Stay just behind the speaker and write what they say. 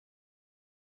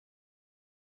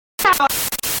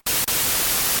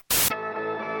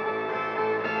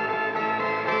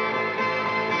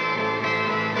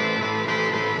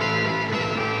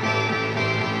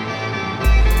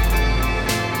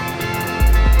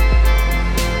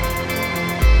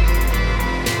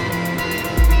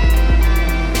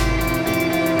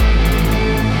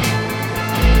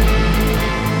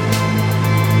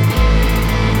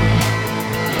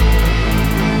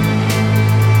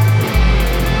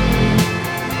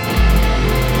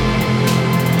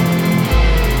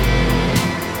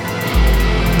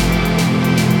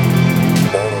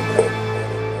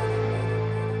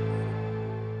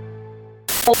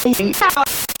Welcome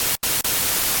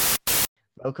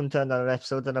to another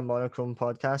episode of the Monochrome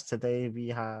podcast. Today we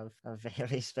have a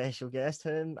very special guest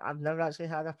whom I've never actually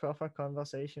had a proper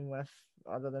conversation with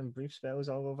other than brief spells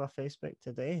all over Facebook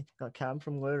today. Got Cam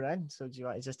from Lurin. So do you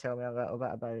want to just tell me a little bit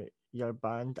about your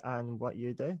band and what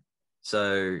you do?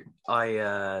 So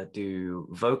I do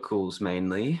vocals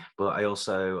mainly, but I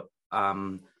also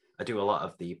I do a lot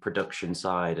of the production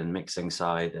side and mixing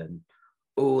side and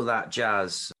all that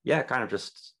jazz. Yeah, kind of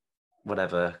just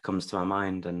whatever comes to my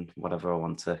mind and whatever I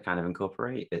want to kind of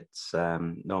incorporate. It's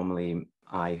normally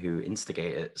I who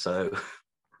instigate it. So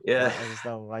yeah. That is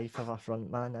the life of a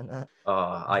frontman, isn't it?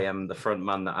 I am the front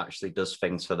man that actually does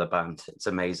things for the band. It's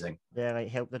amazing. Yeah, like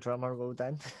help the drummer load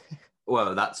in.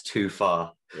 Well, that's too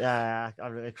far. Yeah, I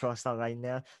really crossed that line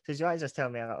there. So do you want to just tell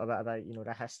me a little bit about,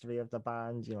 the history of the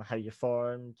band, how you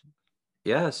formed?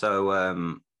 Yeah,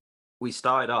 so we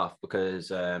started off because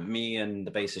me and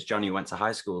the bassist Johnny went to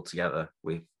high school together.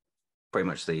 We pretty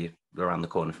much around the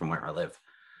corner from where I live,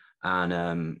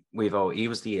 and he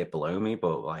was the year below me,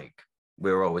 but like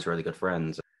we were always really good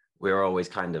friends. We were always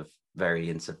kind of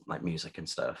very into like music and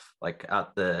stuff. Like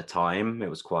at the time, it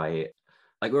was quite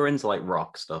like we were into like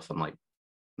rock stuff and like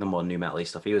the more new metal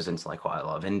stuff. He was into like quite a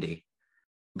lot of indie,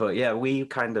 but yeah, we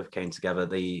kind of came together.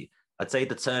 I'd say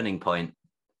the turning point.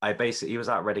 He was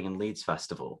at Reading and Leeds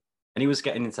Festival, and he was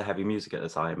getting into heavy music at the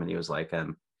time, and he was like,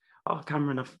 "Oh,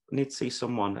 Cameron, I need to see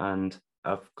someone, and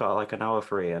I've got like an hour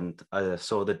free." And I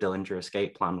saw the Dillinger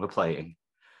Escape Plan were playing,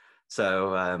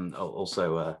 so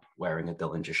also wearing a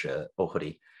Dillinger shirt or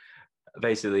hoodie.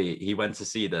 Basically, he went to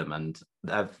see them, and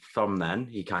from then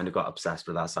he kind of got obsessed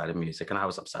with that side of music, and I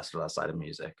was obsessed with that side of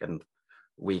music, and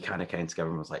we kind of came together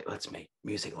and was like, "Let's make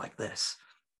music like this."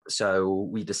 So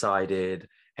we decided,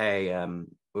 hey,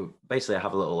 basically I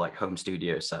have a little like home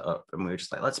studio set up, and we were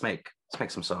just like, let's make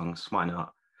some songs, why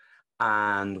not?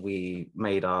 And we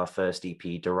made our first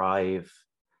EP, Derive.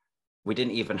 We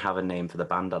didn't even have a name for the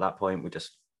band at that point. We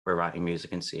just were writing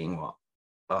music and seeing what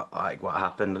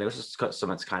happened, and it was just got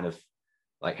something to kind of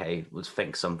like, hey, let's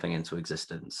think something into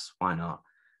existence, why not?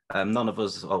 None of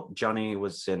us, well, Johnny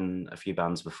was in a few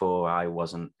bands before, I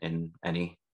wasn't in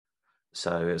any,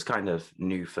 so it was kind of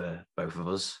new for both of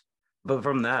us. But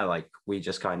from there, like we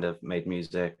just kind of made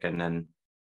music, and then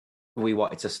we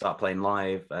wanted to start playing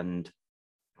live. And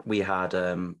we had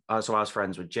so I was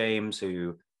friends with James,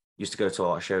 who used to go to a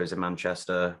lot of shows in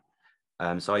Manchester.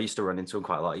 So I used to run into him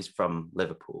quite a lot. He's from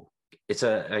Liverpool.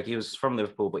 He was from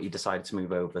Liverpool, but he decided to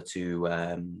move over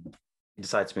to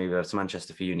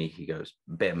Manchester for uni. He goes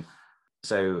BIM.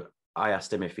 So I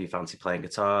asked him if he fancied playing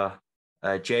guitar.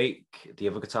 Jake, the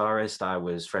other guitarist, I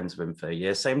was friends with him for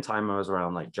years. Same time I was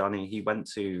around like Johnny. He went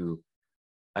to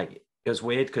like, it was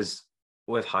weird because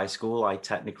with high school, I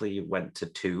technically went to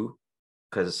two,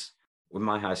 because with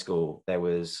my high school, there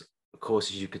was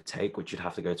courses you could take, which you'd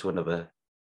have to go to another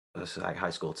like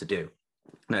high school to do.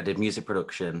 And I did music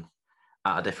production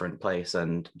at a different place,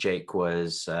 and Jake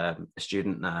was a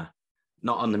student there,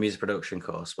 not on the music production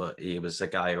course, but he was a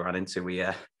guy who ran into. We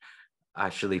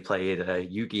actually played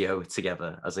Yu-Gi-Oh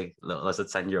together as a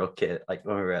 10-year-old kid, like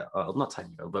when we were not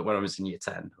 10-year-old, but when I was in year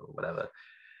 10 or whatever.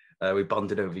 We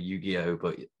bonded over Yu-Gi-Oh,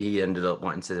 but he ended up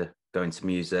wanting to go into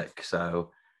music,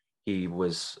 so he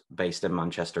was based in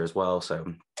Manchester as well.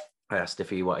 So I asked if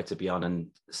he wanted to be on, and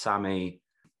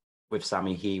with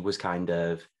Sammy, he was kind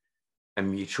of a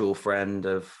mutual friend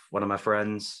of one of my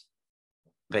friends.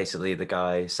 Basically, the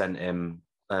guy sent him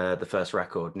the first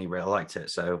record, and he really liked it,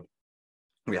 so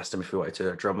we asked him if he wanted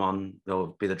to drum on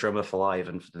or be the drummer for live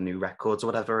and for the new records or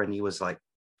whatever, and he was like,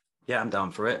 yeah, I'm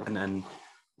down for it. And then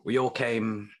we all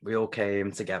came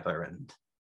together, and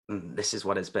this is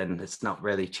what it's been. It's not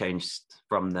really changed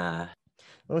from there.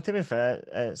 Well, to be fair,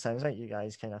 it sounds like you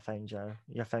guys kind of found your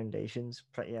foundations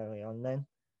pretty early on then.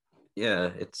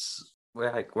 Yeah,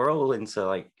 we're all into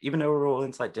like, even though we're all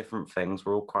into like different things,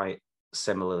 we're all quite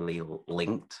similarly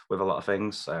linked with a lot of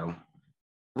things. So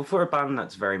well, for a band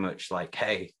that's very much like,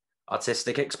 hey,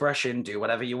 artistic expression, do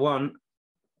whatever you want,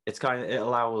 it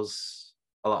allows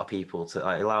a lot of people to,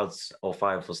 it allows all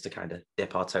five of us to kind of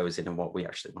dip our toes in what we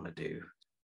actually want to do.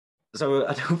 So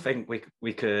I don't think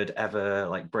we could ever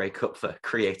like break up for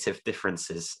creative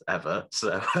differences ever.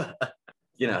 So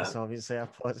That's obviously a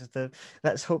positive.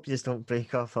 Let's hope you just don't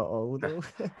break off at all, though.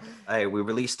 Hey, we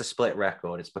released a split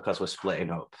record. It's because we're splitting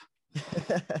up.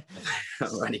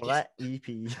 Split EP.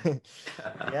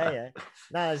 Yeah.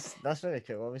 That's really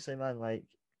cool. Obviously, man, like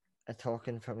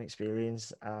talking from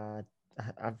experience, I've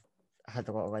had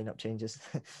a lot of lineup changes,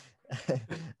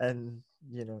 and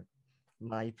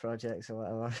my projects or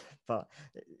whatever. But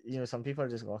some people are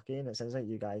just lucky, and it sounds like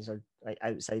you guys are like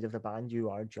outside of the band, you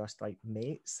are just like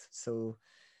mates. So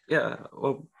Yeah,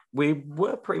 well, we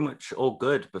were pretty much all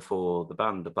good before the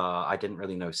band, but I didn't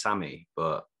really know Sammy,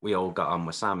 but we all got on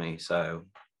with Sammy. So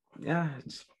yeah,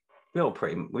 we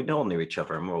all knew each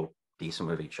other and we're all decent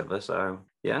with each other. So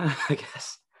yeah, I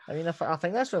guess. I mean, I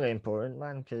think that's really important,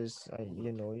 man, because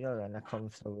you're in a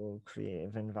comfortable,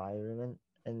 creative environment,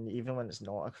 and even when it's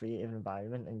not a creative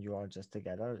environment and you are just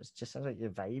together, it just sounds like your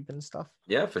vibe and stuff,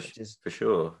 Yeah, which is for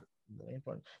sure. really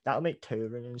important. That'll make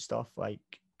touring and stuff like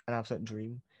an absolute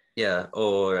dream. Yeah,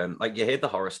 or like you hear the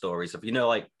horror stories of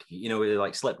like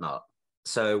Slipknot.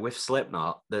 So with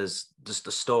Slipknot, there's just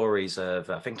the stories of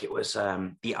I think it was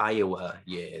the Iowa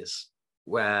years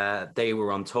where they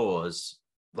were on tours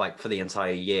like for the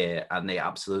entire year and they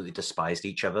absolutely despised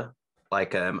each other.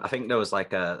 Like I think there was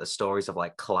like a stories of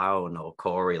like Clown or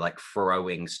Corey like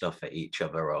throwing stuff at each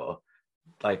other, or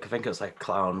like I think it was like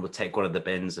Clown would take one of the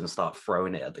bins and start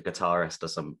throwing it at the guitarist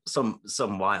or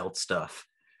some wild stuff.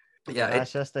 Yeah,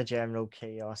 That's just the general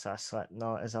chaos I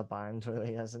Slipknot as a band,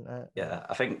 really, isn't it? yeah,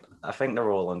 I think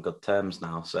they're all on good terms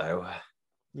now. So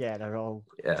Yeah, they're all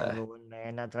yeah, grown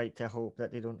men. I'd like to hope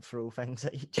that they don't throw things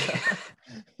at each other.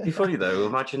 it'd be funny though.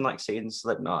 Imagine like seeing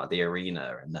Slipknot at the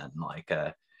arena, and then like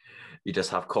you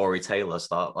just have Corey Taylor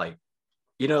start like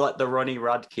like the Ronnie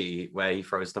Radke where he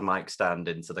throws the mic stand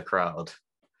into the crowd.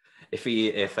 If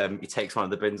he takes one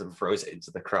of the bins and throws it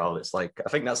into the crowd, it's like I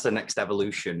think that's the next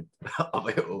evolution of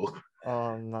it all.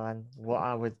 Oh man, what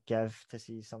I would give to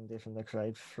see somebody from the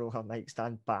crowd throw a mic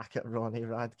stand back at Ronnie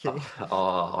Radke. Oh,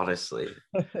 honestly.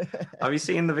 Have you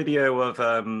seen the video of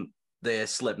the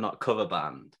Slipknot cover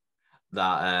band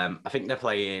that I think they're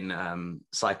playing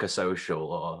Psychosocial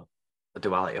or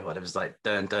Duality or whatever? It's like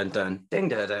dun dun dun ding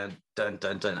dun dun dun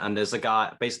dun dun, and there's a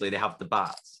guy. Basically, they have the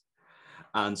bats,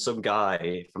 and some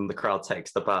guy from the crowd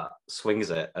takes the bat, swings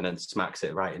it, and then smacks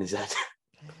it right in his head.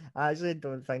 I actually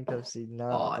don't think I've seen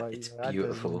that, Oh, but it's that does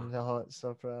beautiful. not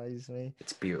surprise me.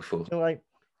 It's beautiful. Like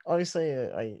obviously,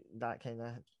 like that kind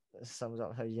of sums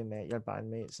up how you met your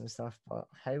bandmates and stuff. But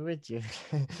how would you?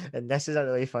 And this is a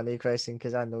really funny question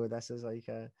because I know this is like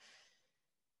a.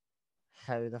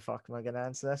 How the fuck am I gonna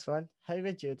answer this one? How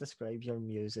would you describe your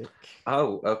music?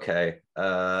 Oh, okay.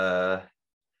 All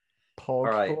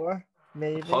right. Podcore,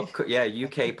 maybe. Yeah,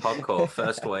 UK podcore,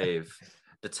 first wave.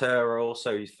 The Terror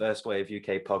also first wave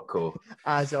UK podcore.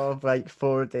 As of like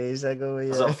 4 days ago, yeah.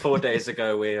 As of 4 days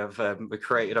ago, we have we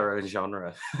created our own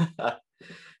genre.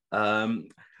 Bremo,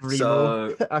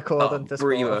 so according to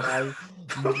Bremo.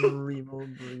 Spotify.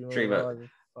 Bremo.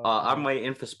 I'm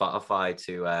waiting for Spotify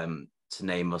to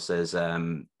name us as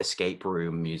escape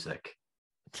room music.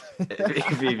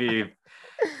 Have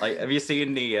you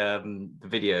seen the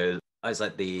video? I was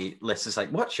like, the list is like,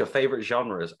 what's your favorite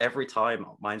genres? Every time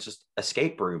mine's just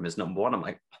escape room is number one. I'm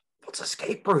like, what's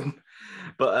escape room?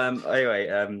 But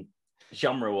anyway,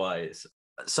 genre wise,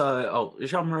 so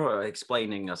genre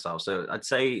explaining ourselves. So I'd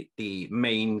say the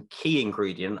main key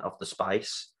ingredient of the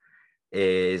spice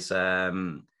is a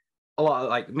lot of,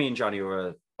 like me and Johnny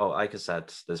were, like I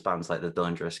said, there's bands like the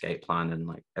Dillinger Escape Plan and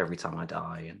like Every Time I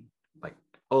Die and like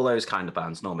all those kind of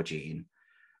bands, Norma Jean.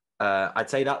 I'd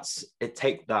say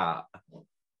take that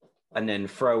and then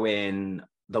throw in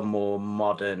the more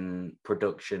modern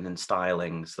production and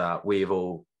stylings that we've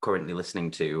all currently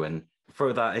listening to and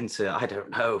throw that into,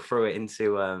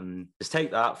 just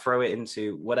take that, throw it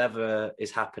into whatever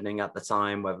is happening at the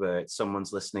time, whether it's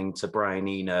someone's listening to Brian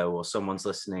Eno or someone's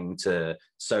listening to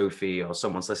Sophie or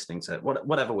someone's listening to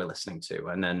whatever we're listening to.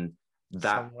 And then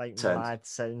that some like mad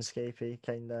soundscapey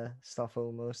kind of stuff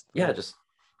almost. Yeah, like just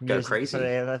go crazy. For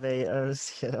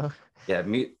elevators, Yeah,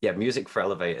 music for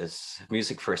elevators,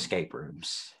 music for escape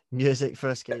rooms. Music for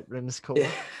escape rooms, cool.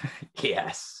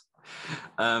 Yes.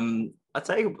 I'd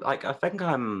say, like, I think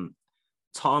I'm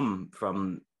Tom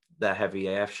from the Heavy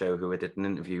AF show who I did an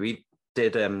interview. He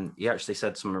actually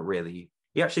said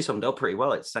he actually summed up pretty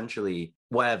well. It's essentially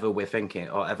whatever we're thinking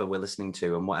or whatever we're listening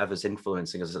to and whatever's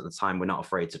influencing us at the time, we're not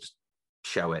afraid to just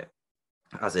show it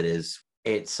as it is.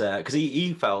 It's because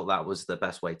he felt that was the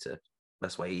best way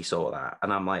he saw that.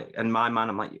 And I'm like, and my man,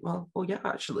 I'm like, well, yeah,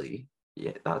 actually,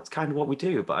 yeah, that's kind of what we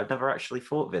do, but I've never actually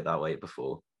thought of it that way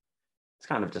before. It's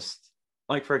kind of just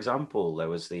like, for example, there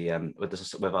was the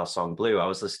with our song Blue, I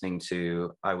wouldn't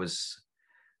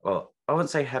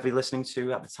say heavy listening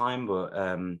to at the time, but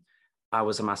I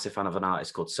was a massive fan of an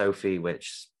artist called Sophie,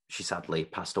 which she sadly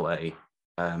passed away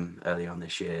early on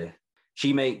this year.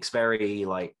 She makes very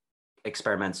like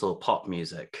experimental pop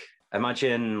music.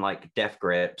 Imagine like Death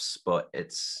Grips, but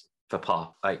it's for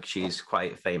pop. Like she's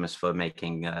quite famous for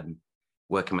making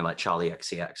working with like Charlie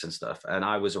XCX and stuff. And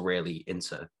I was really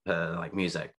into her like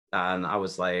music. And I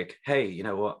was like, hey, you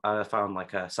know what? I found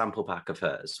like a sample pack of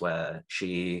hers where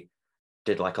she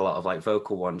did like a lot of like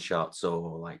vocal one shots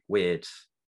or like weird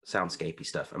soundscapey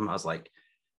stuff. And I was like,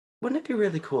 wouldn't it be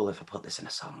really cool if I put this in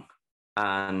a song?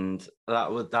 And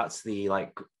that's the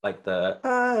like the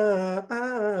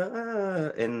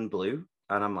in Blue.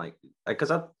 And I'm like,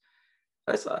 because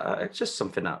it's just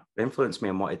something that influenced me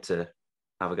and wanted to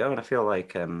have a go. And I feel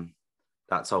like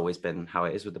that's always been how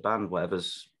it is with the band.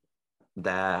 Whatever's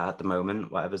there at the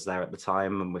moment, whatever's there at the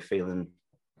time, and we're feeling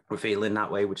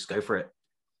that way, we just go for it.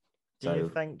 Do you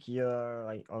think your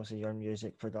like also your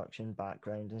music production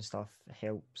background and stuff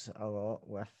helps a lot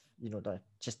with, you know, the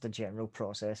general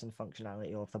process and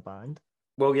functionality of the band?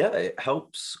 Well, yeah, it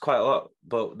helps quite a lot.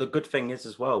 But the good thing is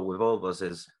as well with all of us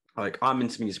is like I'm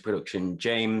into music production.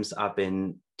 James, I've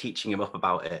been teaching him up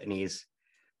about it, and he's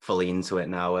fully into it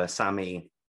now. Sammy,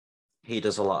 he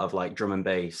does a lot of like drum and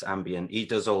bass, ambient. He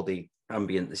does all the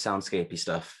ambient, the soundscapey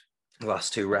stuff. The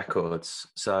last 2 records,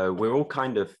 so we're all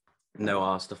kind of know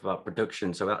our stuff about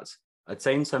production. So that's, I'd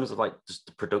say in terms of like just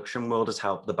the production world has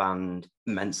helped the band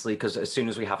immensely, because as soon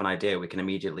as we have an idea, we can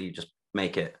immediately just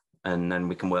make it, and then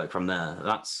we can work from there.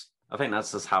 I think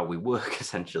that's just how we work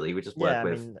essentially. We just work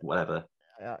with whatever.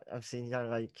 I've seen you're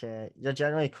like you're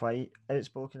generally quite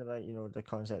outspoken about, you know, the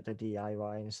concept of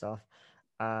DIY and stuff,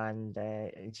 and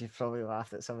you probably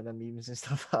laughed at some of the memes and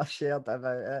stuff I've shared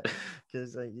about it,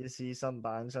 because like you see some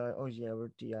bands are like, oh yeah, we're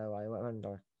DIY, whatever, and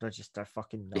they're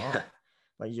fucking not. Yeah.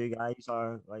 Like you guys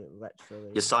are like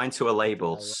literally. You're signed to a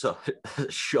label, so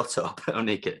shut up, I'll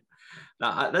make it.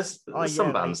 There's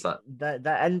some bands like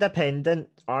the independent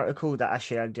article that I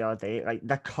shared the other day, like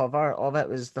the cover of it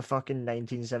was the fucking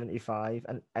 1975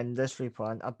 and Industry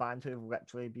Plant, a band who've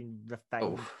literally been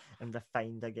refined and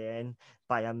refined again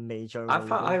by a major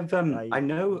label.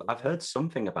 I've heard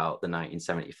something about the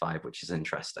 1975, which is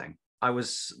interesting. I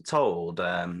was told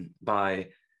by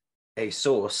a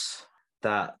source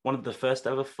that one of the first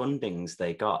ever fundings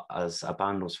they got as a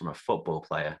band was from a football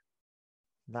player.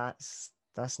 That's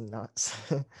nuts.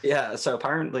 Yeah, so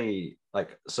apparently,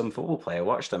 like some football player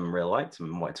watched them and really liked them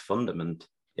and wanted to fund them, and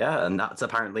yeah, and that's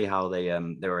apparently how they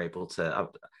were able to.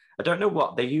 I don't know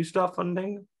what they used to have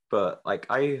funding, but like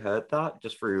I heard that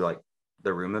just through like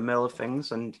the rumor mill of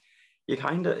things, and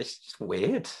it's just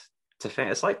weird to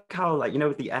think. It's like how, like, you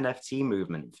know, the NFT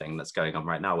movement thing that's going on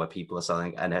right now, where people are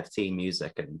selling NFT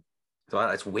music, and so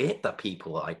it's weird that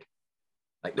people like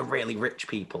the really rich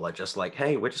people are just like,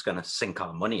 hey, we're just going to sink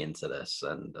our money into this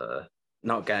and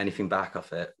not get anything back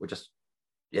off it. We're just,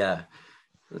 yeah.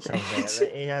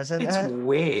 It's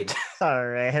weird.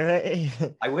 Sorry.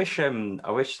 I wish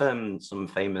some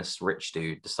famous rich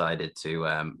dude decided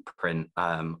to print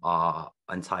our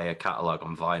entire catalog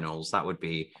on vinyls. That would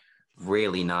be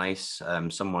really nice.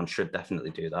 Someone should definitely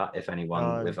do that. If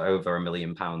anyone with over £1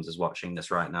 million is watching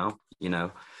this right now, you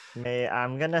know. Mate,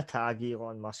 I'm gonna tag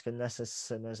Elon Musk in this as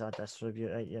soon as I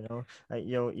distribute it, you know? Like,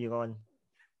 yo, Elon,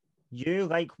 you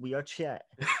like weird shit.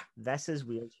 This is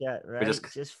weird shit, right?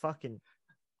 Just fucking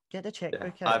get the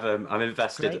checkbook out. I'm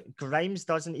invested. Grimes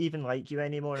doesn't even like you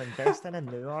anymore. Invest in a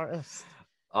new artist.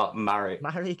 Marry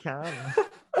Khan.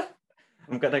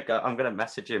 I'm gonna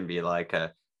message him and be like,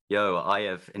 yo, I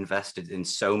have invested in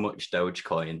so much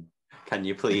Dogecoin. Can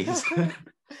you please?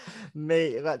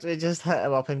 Mate, literally just hit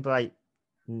him up and be like,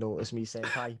 notice me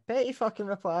senpai. Bet he fucking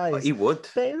replies. He would.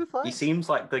 Bet he replies. He seems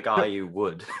like the guy who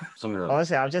would.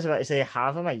 Honestly, I was just about to say,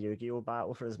 have him a Yu-Gi-Oh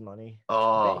battle for his money.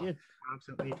 Oh, bet you'd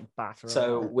absolutely batter him.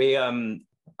 So we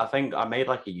I think I made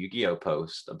like a Yu-Gi-Oh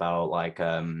post about like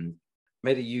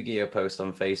made a Yu-Gi-Oh post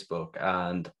on Facebook,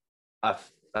 and I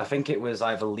think it was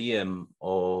either Liam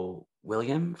or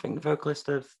William, I think the vocalist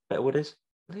of Bitterwood is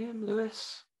Liam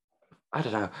Lewis. I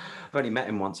don't know. I've only met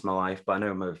him once in my life, but I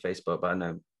know him over Facebook, but I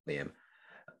know Liam.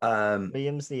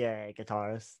 Liam's the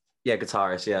guitarist. Yeah,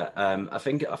 guitarist. Yeah. I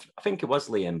think it was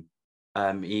Liam.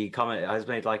 He commented, has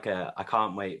made like I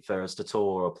can't wait for us to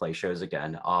tour or play shows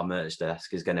again. Our merch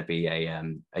desk is going to be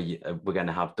we're going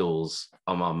to have duels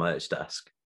on our merch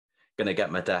desk. Going to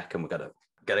get my deck and we're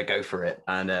gonna go for it.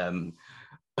 And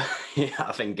yeah,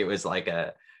 I think it was like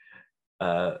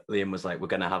Liam was like, we're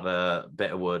going to have a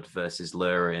Bitterwood versus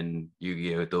Lure in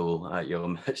Yu-Gi-Oh duel at your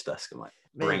merch desk. I'm like,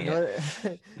 bring it.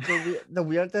 The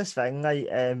weirdest thing, like,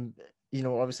 you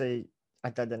know, obviously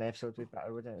I did an episode with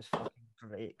Bitterwood and it was fucking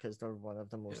great because they're one of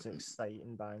the most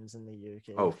exciting bands in the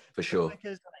UK. Oh, for sure.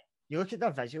 Because you look at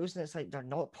their visuals and it's like they're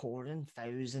not pouring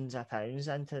thousands of pounds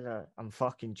into their. I'm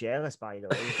fucking jealous, by the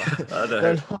way. I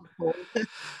know.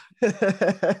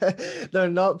 They're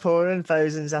not pouring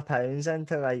thousands of pounds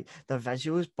into like the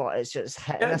visuals, but it's just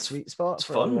hitting Yeah, a sweet spot it's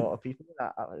for a fun. lot of people.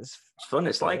 That was It's fun.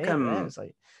 It's like great. Yeah, it's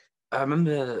like I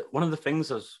remember one of the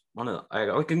things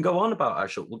I can go on about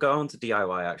actually. We'll go on to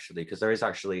DIY actually because there is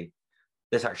actually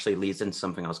this actually leads into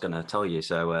something I was going to tell you.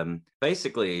 So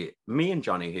basically, me and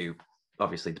Johnny, who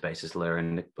obviously the bassist Lou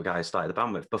and the guy I started the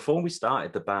band with, before we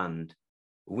started the band,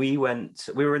 we were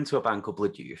into a band called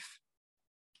Blood Youth.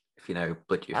 If you know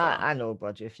Blood Youth are. I know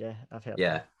Budgie, yeah, I've heard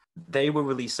Yeah, them. they were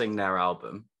releasing their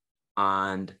album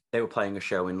and they were playing a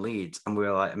show in Leeds. And we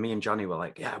were like, me and Johnny were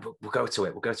like, yeah, we'll go to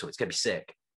it. We'll go to it. It's going to be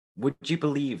sick. Would you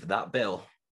believe that bill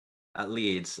at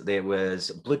Leeds? There was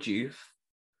Blood Youth,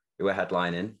 who were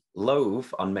headlining, Loathe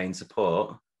on main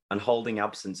support, and Holding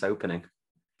Absence opening.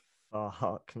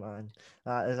 Fuck, man,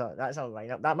 that's a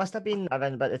lineup. That must have been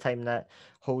around about the time that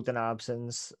Holding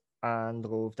Absence and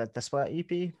Loathe did the split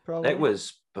EP, It probably.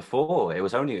 was before. It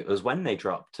was when they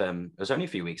dropped. It was only a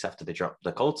few weeks after they dropped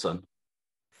the Cold Sun.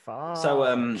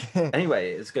 So Fuck.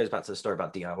 anyway, this goes back to the story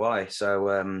about DIY.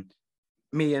 So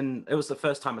it was the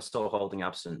first time I saw Holding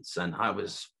Absence, and I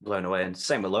was blown away. And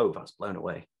same with Loathe, I was blown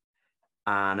away.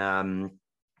 And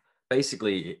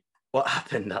basically, what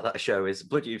happened at that show is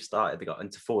Blood Youth started. They got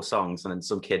into 4 songs, and then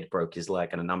some kid broke his leg,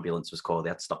 and an ambulance was called. They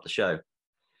had to stop the show.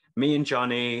 Me and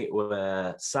Johnny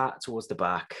were sat towards the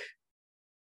back,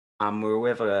 and we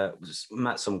were just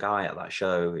met some guy at that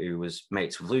show who was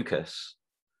mates with Lucas,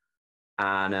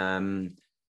 and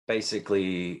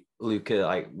basically Luca,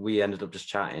 like we ended up just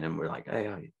chatting, and we're like, "Hey,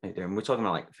 how you doing?" We're talking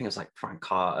about like I think it was like Frank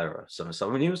Carter or something.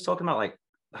 So when he was talking about like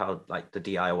how like the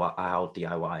DIY, how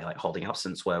DIY like Holding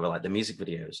Absence were like the music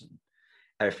videos and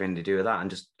everything to do with that, and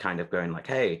just kind of going like,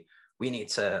 "Hey, we need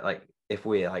to like if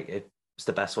it's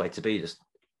the best way to be, just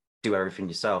do everything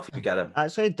yourself. You get I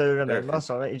actually do remember, everything."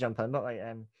 sorry to jump in, but like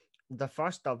the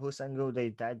first double single they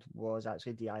did was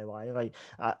actually DIY. Like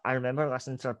I remember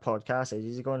listening to a podcast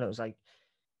ages ago, and it was like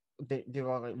they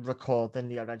were like recording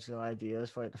the original ideas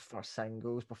for like the first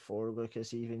singles before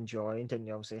Lucas even joined, and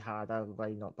they obviously had a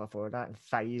lineup before that, and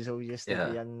Faisal used to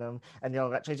be Yeah, in them, and they were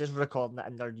literally just recording it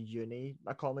in their uni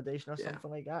accommodation or yeah, something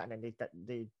like that, and then they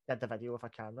did the video with a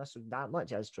camera. So that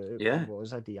much is true. It yeah.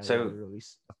 was a DIY So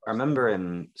release. The I first remember album.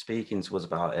 him speaking to us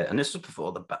about it, and this was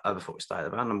before we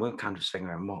started the band, and we were kind of just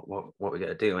figuring out what we're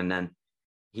gonna do. And then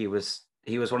he was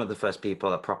one of the first people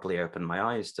that properly opened my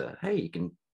eyes to, hey, you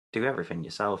can do everything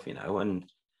yourself, you know. And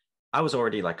I was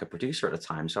already like a producer at the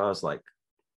time, so I was like,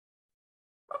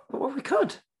 well, we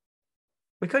could,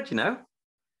 you know.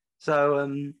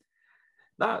 So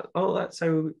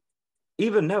so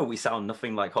even though we sound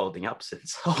nothing like Holding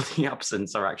Absence, Holding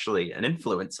Absence are actually an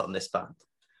influence on this band,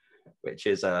 which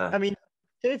is I mean,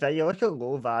 to be fair, you look at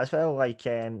Lova as well, like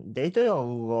they do a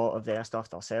lot of their stuff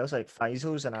themselves. Like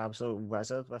Faisal's an absolute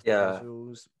wizard with the yeah,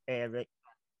 visuals. Eric,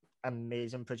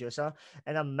 amazing producer.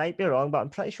 And I might be wrong, but I'm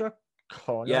pretty sure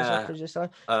Connor's a yeah. producer.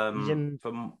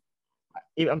 From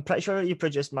I'm pretty sure you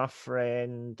produced my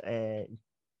friend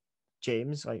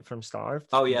James, like from Starved.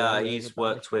 Oh They're a yeah, really good he's band if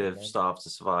worked you know with them. Starve to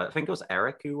Survive. I think it was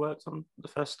Eric who worked on the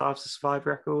first Starve to Survive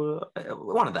record.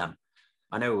 One of them.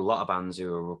 I know a lot of bands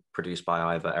who are produced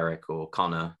by either Eric or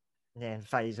Connor. Yeah, and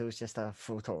Faisal's just a Yeah,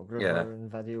 photographer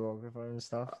and videographer and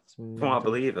stuff. It's from what I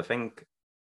mental. believe, I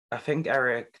think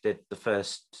Eric did the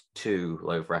first 2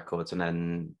 Loaf records, and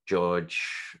then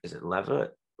George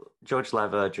Leveler.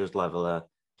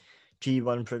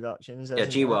 G1 Productions, Yeah,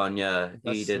 isn't it? G1. Yeah,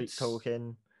 The he did. Sleep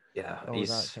Token, Yeah, all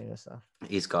that kind of stuff.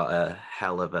 he's got a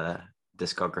hell of a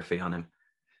discography on him.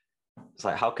 It's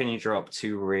like, how can you drop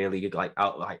 2 really like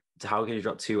out like how can you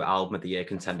drop 2 album of the year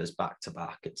contenders back to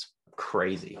back? It's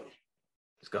crazy.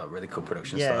 It's got a really cool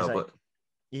production Yeah, it's style. like But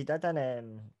he did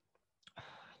an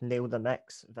Nail the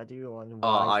Mix video on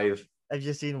oh, why. I've Have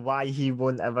you seen why he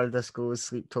won't ever disclose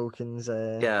Sleep Tokens?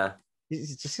 yeah, He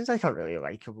just seems like a really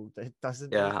likable dude,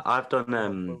 doesn't he? yeah, I've done I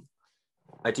love him.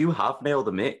 I do have Nailed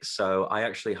the Mix, so I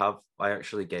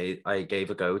gave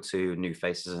a go to New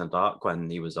Faces in the Dark when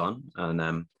he was on,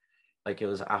 and like it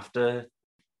was after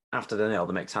the Nail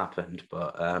the Mix happened,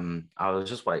 but I was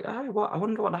just like, oh, I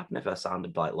wonder what happened if I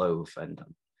sounded like Loaf. And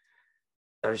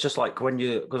it was just like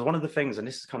because one of the things, and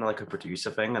this is kind of like a producer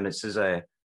thing, and this is a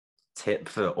tip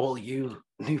for all you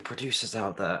new producers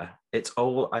out there.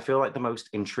 I feel like the most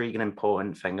intriguing,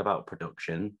 important thing about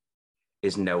production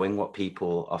is knowing what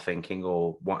people are thinking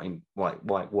or wanting, like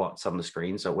what's on the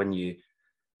screen. So when you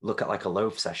look at like a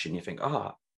Loaf session, you think,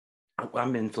 oh,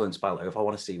 I'm influenced by Loaf. I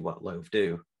want to see what Loaf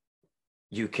do.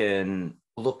 You can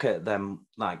look at them,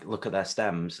 like look at their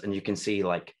stems, and you can see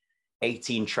like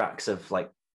 18 tracks of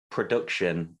like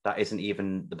production that isn't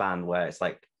even the band, where it's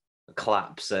like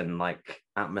claps and like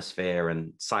atmosphere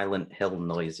and Silent Hill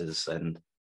noises. And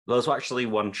there was actually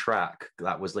one track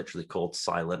that was literally called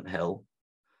Silent Hill.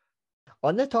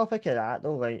 On the topic of that,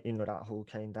 though, like, that whole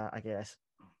kind of, I guess,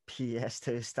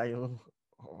 PS2 style,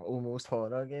 almost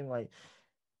horror game, like,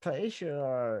 pretty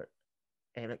sure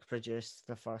Eric produced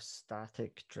the first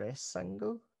Static Dress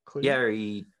single. Queen. Yeah,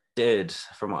 he did,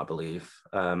 from what I believe.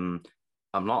 I'm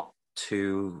not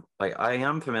too like I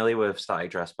am familiar with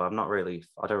Static Dress, but I don't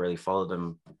really follow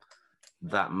them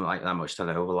that much to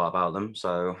know a lot about them.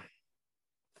 So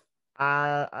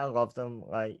I love them,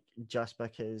 like, just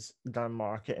because their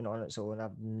marketing on its own.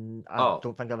 I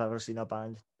don't think I've ever seen a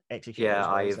band execute yeah, as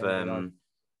well as I've them. They are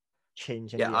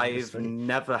changing the I've industry.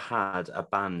 never had a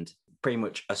band pretty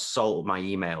much assault my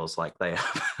emails like they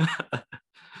have.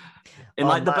 In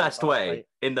like the best way,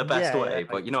 in the best way,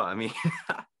 but you know what I mean.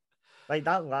 Like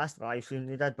that last live stream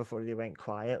they did before they went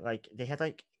quiet, like they had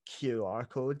like QR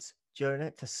codes during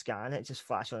it to scan it, just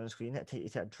flash on the screen, it take you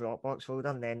to a Dropbox folder,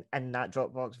 and then in that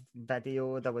Dropbox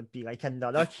video there would be like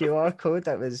another QR code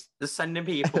that was just sending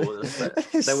people.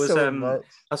 There was so much.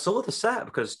 I saw the set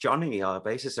because Johnny, our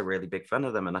bassist, is a really big fan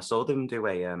of them, and I saw them do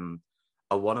a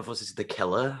One of Us is the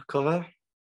Killer cover,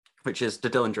 which is the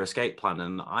Dillinger Escape Plan,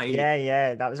 and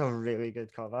yeah, that was a really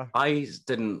good cover. I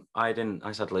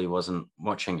sadly wasn't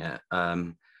watching it,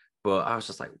 but I was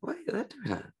just like, wait, they're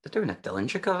doing a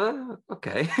Dillinger cover,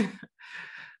 okay.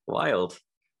 Wild,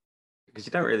 because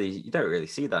you don't really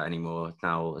see that anymore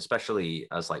now, especially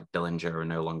as like Dillinger are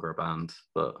no longer a band.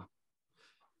 But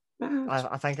yeah,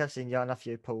 I think I've seen you on a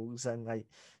few polls and like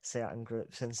certain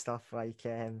groups and stuff like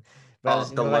the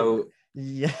low. Like,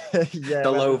 yeah,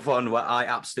 the low one where I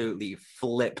absolutely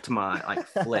flipped when like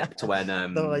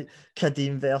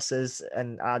Kadeem versus,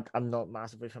 and I'm not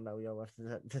massively familiar with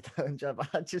the Dillinger, but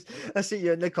I see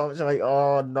you in the comments. I'm like,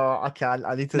 oh no, I can't.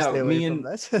 I need to stay away from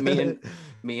this.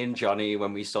 me and Johnny,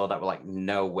 when we saw that, we're like,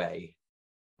 no way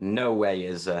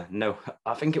is no.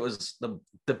 I think it was the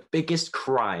biggest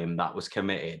crime that was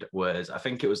committed was, I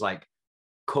think it was like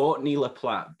Courtney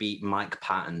LaPlatte beat Mike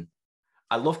Patton.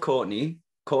 I love Courtney.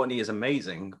 Courtney is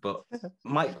amazing, but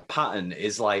Mike Patton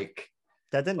is like...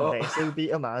 Didn't Vessel beat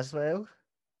him as well?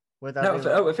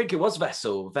 No, I think it was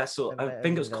Vessel. I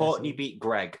think it was Courtney beat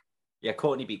Greg. Yeah,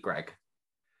 Courtney beat Greg.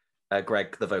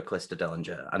 Greg, the vocalist of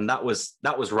Dillinger. And that was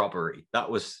robbery.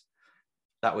 That was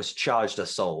charged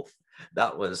assault.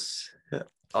 That was...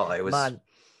 Oh, it was... Man,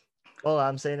 all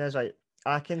I'm saying is, right,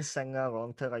 I can sing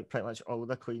along to like pretty much all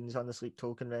the Queens on the Sleep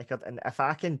Token record, and if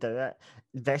I can do it,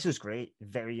 this is great,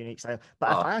 very unique style.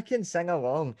 But if I can sing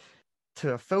along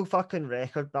to a full fucking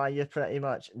record by you, pretty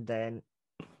much, then,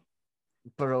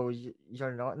 bro,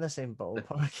 you're not in the same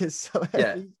ballpark as somebody.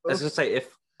 Yeah, I was gonna say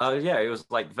it was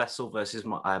like Vessel versus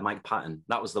Mike Patton.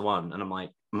 That was the one, and I'm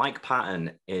like, Mike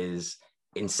Patton is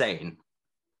insane.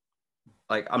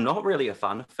 Like, I'm not really a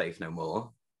fan of Faith No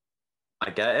More. I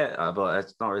get it, but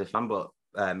it's not really fun. But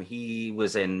he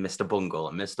was in Mr. Bungle,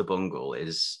 and Mr. Bungle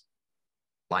is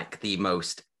like the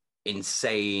most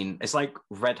insane. It's like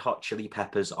Red Hot Chili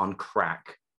Peppers on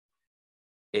crack.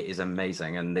 It is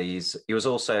amazing, and he was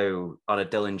also on a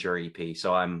Dillinger EP,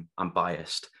 so I'm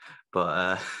biased,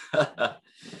 but but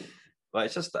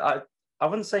it's just I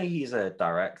wouldn't say he's a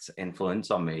direct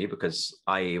influence on me, because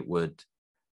I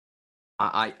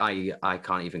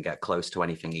can't even get close to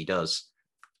anything he does.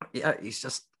 Yeah,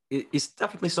 he's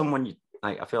definitely someone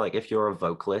I feel like if you're a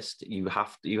vocalist, you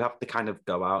have to kind of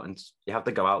go out, and you have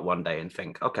to go out one day and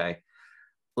think, okay,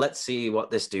 let's see what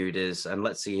this dude is, and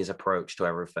let's see his approach to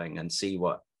everything, and see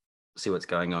what's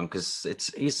going on, because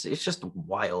it's just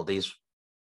wild. He's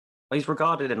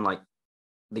regarded in like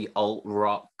the alt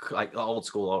rock, like the old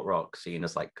school alt rock scene,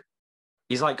 as like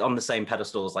he's like on the same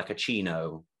pedestal as like a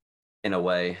Chino in a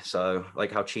way. So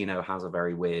like how Chino has a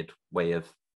very weird way of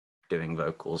doing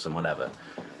vocals and whatever.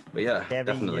 But yeah, very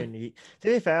definitely unique. To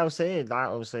be fair, I'll say that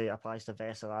obviously applies to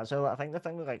Vessel as well. I think the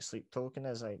thing with like Sleep Token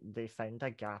is like they found a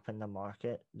gap in the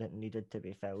market that needed to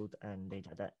be filled, and they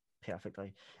did it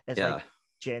perfectly. It's like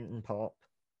gent and pop,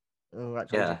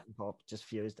 gent and pop just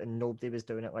fused, and nobody was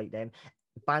doing it like them.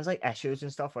 Bands like Issues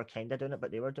and stuff were kind of doing it,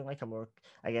 but they were doing like a more,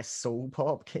 I guess, soul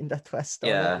pop kind of twist on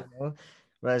it, you know?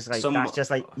 Whereas like that's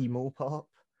just like emo pop.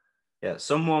 Yeah,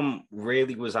 someone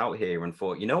really was out here and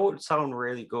thought, you know what would sound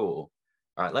really cool?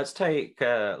 All right, let's take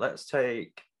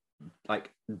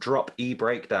like drop E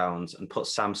breakdowns and put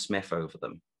Sam Smith over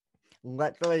them.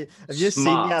 Literally, have you seen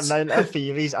the amount of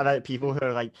theories about people who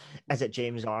are like, is it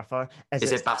James Arthur?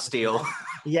 Is it Bastille?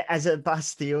 Yeah, is it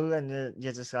Bastille? And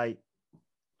you're just like,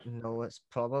 no, it's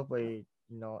probably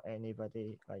not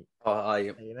anybody like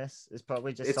I famous. It's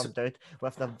probably just it's some dude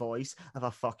with the voice of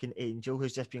a fucking angel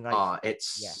who's just been like,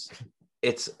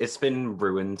 it's been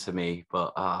ruined to me.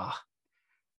 But I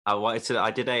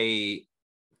did a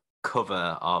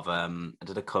cover of I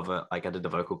did a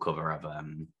vocal cover of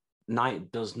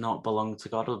Night Does Not Belong to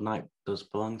God, or Night Does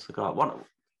Belong to God.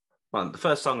 One the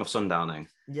first song of Sundowning.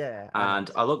 yeah.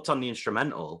 And I looked on the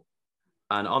instrumental,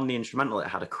 and on the instrumental it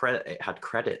had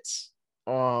credits.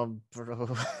 Oh, bro.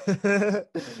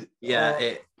 Yeah,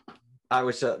 Oh. I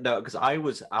was no, because I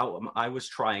was out. I was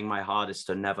trying my hardest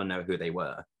to never know who they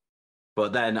were,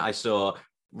 but then I saw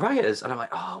Rioters, and I'm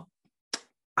like, oh,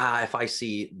 if I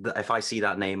see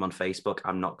that name on Facebook,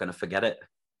 I'm not going to forget it.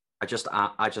 I just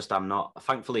am not.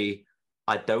 Thankfully,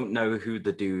 I don't know who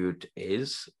the dude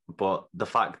is, but the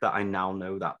fact that I now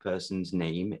know that person's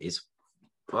name is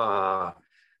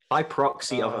by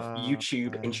proxy of a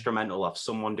YouTube instrumental of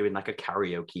someone doing like a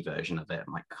karaoke version of it.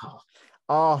 I'm like,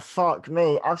 oh, fuck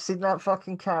me. I've seen that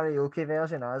fucking karaoke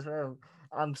version as well.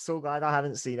 I'm so glad I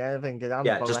haven't seen anything because I'm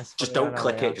just don't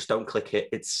click it. Just don't click it.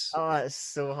 It's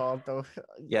so hard though.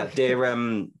 Yeah,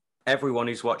 dear everyone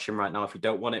who's watching right now, if you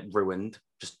don't want it ruined,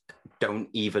 just don't,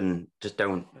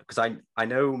 because I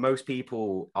know most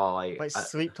people are like, wait,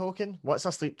 sleep token? What's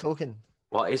a sleep token?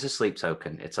 What is a sleep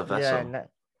token? It's a vessel.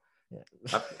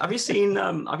 Yeah. Have you seen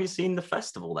the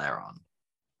festival they're on?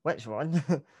 Which one?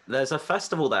 There's a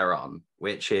festival they're on,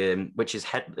 which is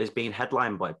being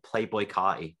headlined by Playboy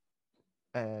Carti.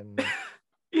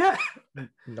 Yeah.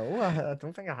 No, I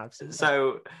don't think I have seen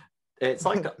so that. It's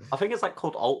like I think it's like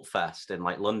called Altfest in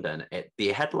like London.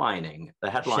 The headliner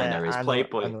is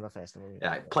Playboy. I know the festival.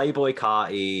 Yeah, Playboy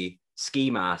Carti,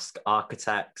 Ski Mask,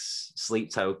 Architects,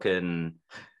 Sleep Token.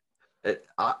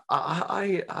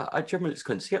 I generally just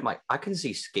couldn't see it. Like, I can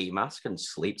see Ski Mask and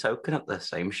Sleep Token at the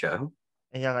same show.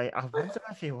 And you're like, I wonder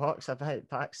if he walks about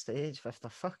backstage with the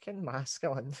fucking mask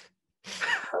on.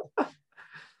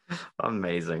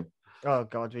 Amazing. Oh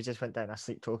God, we just went down a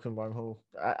Sleep Token wormhole.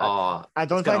 I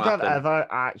don't think I've ever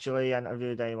actually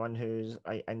interviewed anyone who's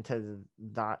like into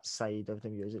that side of the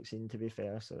music scene, to be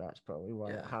fair. So that's probably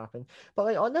why it happened. But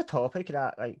like on the topic of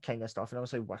that like kind of stuff, and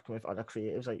obviously working with other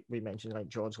creatives, like we mentioned, like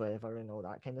George Lever and all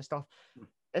that kind of stuff.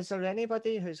 Is there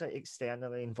anybody who's like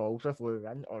externally involved with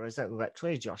Lurin, or is it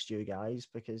literally just you guys?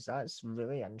 Because that's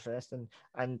really interesting.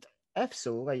 And if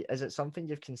so, like, is it something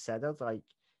you've considered? Like,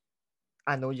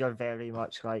 I know you're very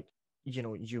much like, you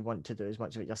know, you want to do as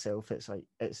much of it yourself. It's like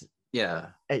it's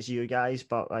you guys,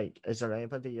 but like, is there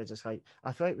anybody you're just like,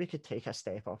 I feel like we could take a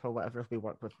step up or whatever if we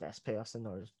work with this person,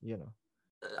 or you know?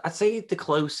 I'd say the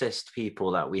closest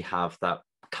people that we have that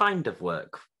kind of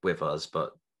work with us,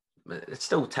 but it's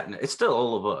still it's still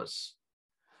all of us.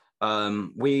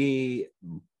 We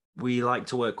like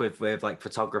to work with like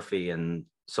photography and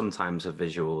sometimes with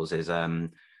visuals. Is our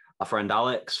friend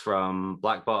Alex from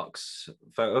Black Box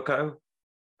Photo Co.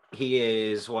 He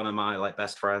is one of my like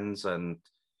best friends, and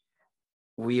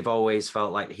we've always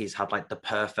felt like he's had like the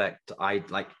perfect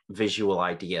visual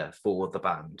idea for the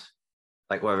band,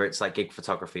 like whether it's like gig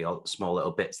photography or small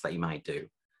little bits that he might do.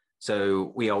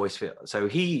 So we always feel, so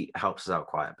he helps us out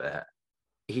quite a bit.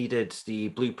 He did the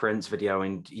blueprints video,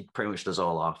 and he pretty much does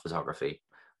all our photography.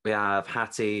 We have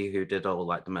Hattie, who did all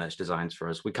like the merch designs for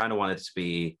us. We kind of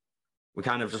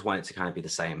just wanted to kind of be the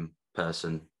same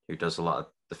person who does a lot of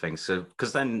the things. So,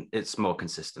 because then it's more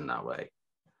consistent that way.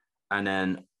 And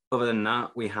then other than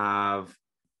that, we have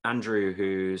Andrew,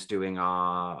 who's doing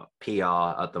our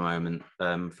PR at the moment.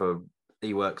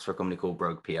 He works for a company called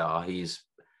Brogue PR.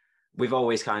 We've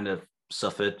always kind of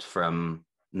suffered from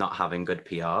not having good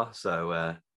PR.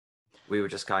 So we were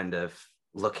just kind of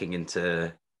looking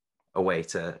into a way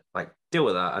to like deal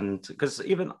with that. And because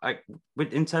even like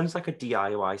in terms of like a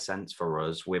DIY sense for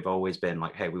us, we've always been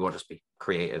like, hey, we want to just be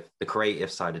creative, the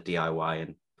creative side of DIY,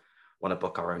 and want to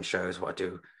book our own shows, what I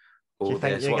do. Do you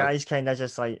think you guys kind of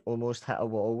just like almost hit a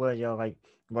wall where you're like,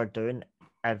 we're doing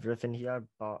everything here,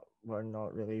 but we're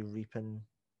not really reaping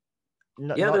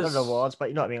not the rewards, but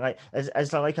you know what I mean? Like, is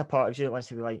there like a part of you that wants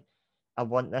to be like, I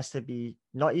want this to be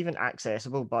not even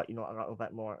accessible, but you know, a little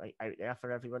bit more like out there for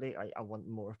everybody. I want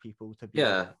more people to be.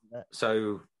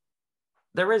 So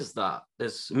there is that.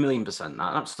 There's 1,000,000%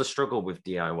 that. That's the struggle with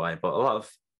DIY, but a lot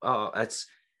of it's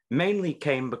mainly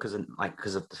came because of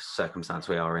the circumstance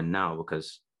we are in now.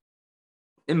 Because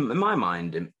in my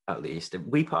mind, at least, if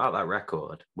we put out that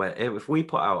record, if we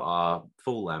put out our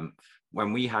full length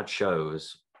when we had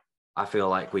shows, I feel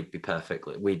like we'd be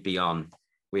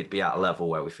at a level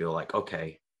where we feel like,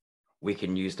 okay, we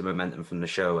can use the momentum from the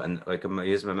show, and we can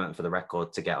use the momentum for the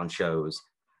record to get on shows,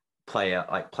 play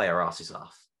our asses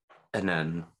off, and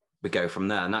then we go from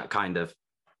there. And that kind of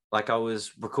like I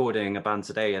was recording a band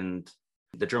today and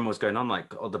the drum was going on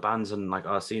like other bands and like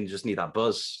our scene just need that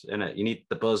buzz in it. You need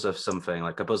the buzz of something,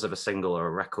 like a buzz of a single or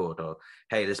a record, or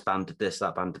hey, this band did this,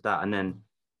 that band did that. And then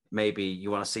maybe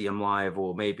you want to see them live,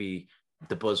 or maybe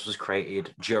the buzz was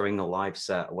created during a live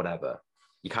set or whatever.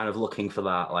 You're kind of looking for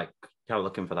that, like kind of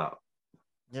looking for that.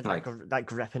 Yeah, like that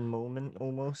gripping moment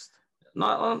almost.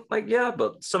 not like, yeah,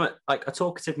 but some like a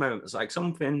talkative moment. It's like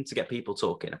something to get people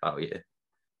talking about you,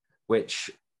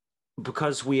 which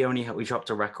because we dropped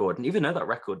a record, and even though that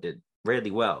record did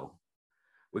really well,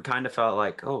 we kind of felt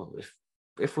like, oh,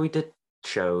 if we did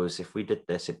shows, if we did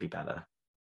this, it'd be better.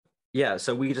 Yeah,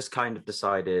 so we just kind of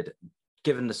decided,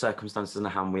 given the circumstances and the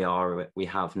hand we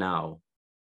have now,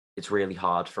 it's really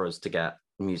hard for us to get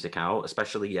music out,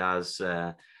 especially as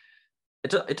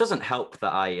it doesn't help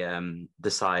that I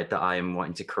decide that I am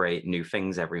wanting to create new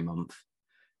things every month.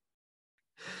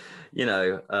 You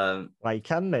know, like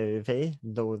a movie,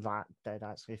 though that did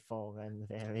actually fall in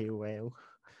very well.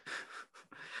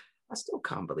 I still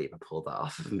can't believe I pulled that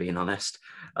off, if I'm being honest.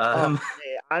 Yeah,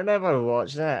 I remember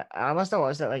watching it. I must have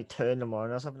watched it like 2 a.m.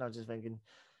 or something. I was just thinking,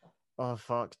 oh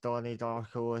fuck, Donnie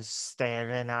Darko is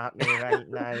staring at me right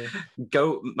now.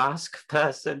 Goat mask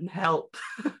person, help.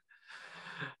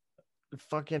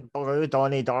 Fucking blue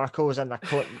Donnie Darko's in the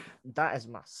coat. That is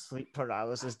my sleep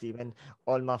paralysis demon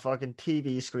on my fucking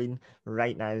TV screen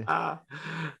right now.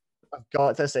 I've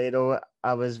got to say though,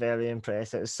 I was very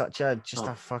impressed. It was such a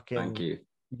a fucking, thank you.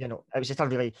 You know, it was just a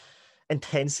really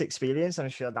intense experience. I'm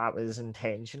sure that was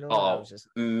intentional. Oh, I was just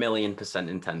 $1,000,000%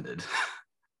 intended.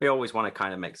 We always want to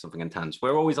kind of make something intense.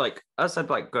 We're always like, as I said,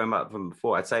 like going back from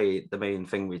before, I'd say the main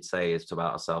thing we'd say is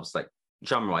about ourselves, like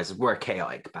genre-wise, we're a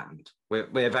chaotic band.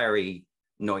 We're very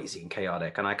noisy and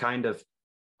chaotic. And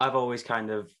I've always kind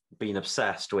of been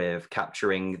obsessed with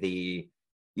capturing the,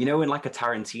 you know, in like a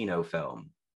Tarantino film,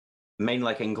 mainly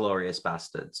like Inglourious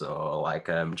Bastards or like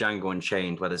Django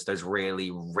Unchained, where there's those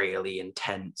really, really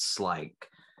intense, like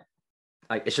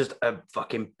it's just a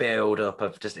fucking build up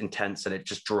of just intense, and it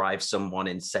just drives someone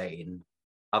insane.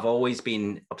 I've always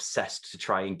been obsessed to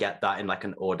try and get that in like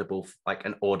an audible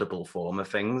form of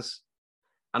things.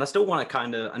 And I still want to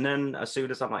kind of, and then as soon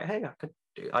as I'm like, hey,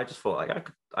 I just thought like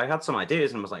I had some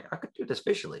ideas and was like, I could do this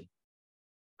visually.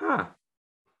 All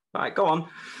right, go on.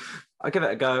 I'll give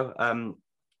it a go.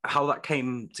 How that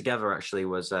came together actually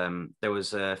was there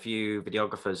was a few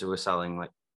videographers who were selling,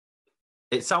 like,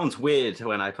 it sounds weird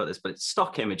when I put this, but it's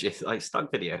stock images, like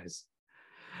stock videos.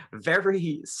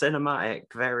 Very cinematic,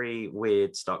 very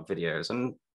weird stock videos.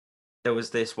 And there was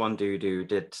this one dude who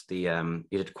did he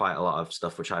did quite a lot of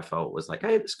stuff, which I felt was like,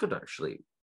 hey, this could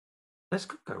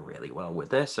go really well with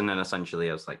this. And then essentially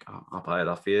I was like, oh, I'll buy it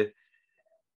off you.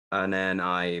 And then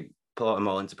I put them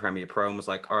all into Premiere Pro and was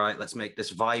like, all right, let's make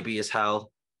this vibey as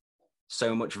hell.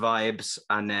 So much vibes.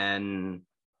 And then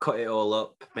cut it all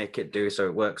up, make it do so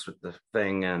it works with the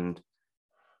thing, and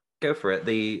go for it.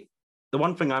 The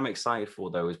one thing I'm excited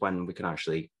for though is when we can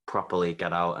actually properly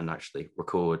get out and actually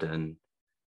record and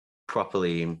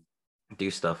properly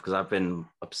do stuff, because I've been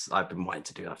wanting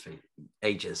to do that for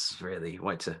ages, really.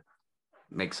 Wanting to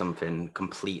make something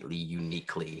completely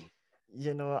uniquely.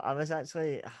 You know, I was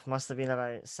actually, must have been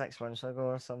about 6 months ago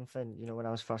or something, you know, when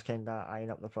I was first kind of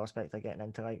eyeing up the prospect of getting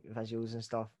into like visuals and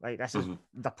stuff. Like, this is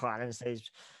the planning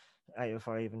stage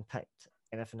before I even picked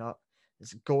anything up.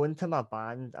 It's going to my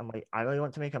band. I'm like, I really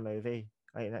want to make a movie.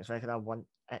 Like, next record, I want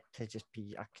it to just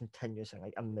be a continuous thing,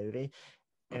 like a movie.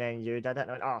 And then you did it, and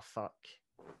I went, oh, fuck.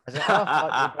 I said, oh,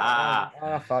 fuck,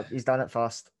 oh, fuck, he's done it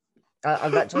first. I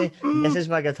literally, this is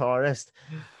my guitarist.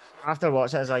 After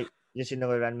watching it, I was like, you seen the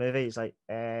Lou Reed movie? He's like,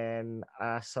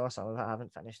 I saw some of it, I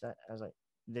haven't finished it. I was like,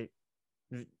 they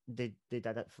did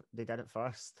it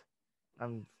first.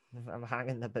 I'm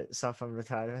hanging the bits off. I'm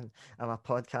retiring. I'm a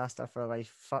podcaster for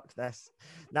life. Fuck this.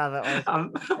 No, but like,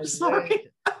 I'm sorry.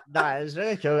 It's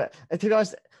really cool. To be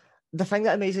honest, the thing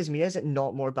that amazes me is that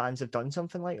not more bands have done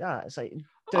something like that. It's like,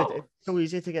 dude, it's so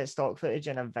easy to get stock footage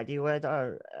in a video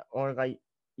editor, or like,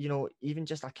 you know, even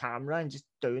just a camera and just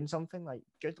doing something like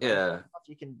good. Yeah,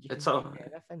 you can do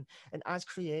anything. And as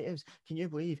creatives, can you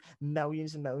believe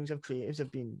millions and millions of creatives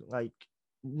have been like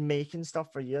making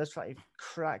stuff for years, trying to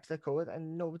crack the code,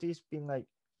 and nobody's been like,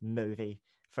 movie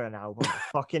for an album,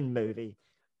 fucking movie.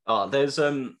 Oh, there was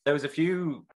a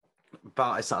few,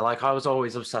 but it's like I was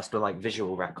always obsessed with like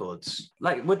visual records.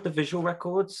 Like with the visual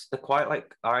records, they're quite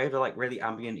like are either like really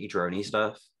ambient-y drony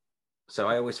stuff. So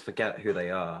I always forget who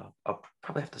they are. I'll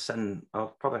probably have to send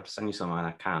you some when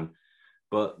I can.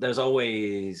 But there's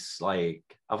always like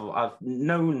I've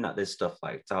known that there's stuff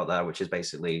like out there which is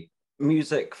basically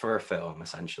music for a film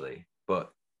essentially. But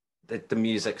the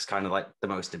music's kind of like the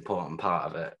most important part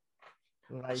of it.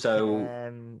 Like, So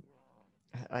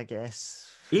I guess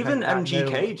even like that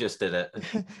MGK new, just did it.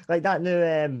 like that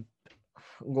new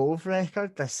Love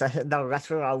record, the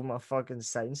literal album of fucking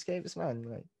soundscapes, man.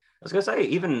 Like, I was gonna say,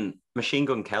 even Machine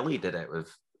Gun Kelly did it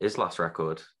with his last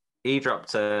record. He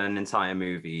dropped an entire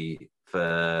movie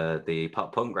for the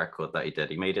pop punk record that he did.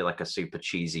 He made it like a super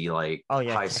cheesy, like oh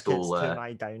yeah, high Tickets school. to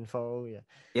My Downfall. Yeah,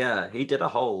 Yeah, he did a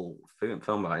whole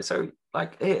film about it. So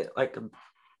like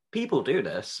people do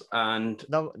this, and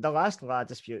the last La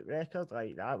Dispute record,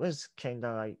 like that was kind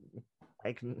of like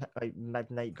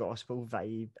midnight gospel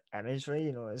vibe imagery.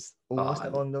 You know, it's almost oh,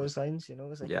 along those lines. You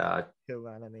know, it's like yeah, a cool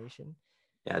animation.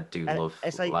 yeah, I do And love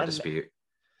it's like La Dispute.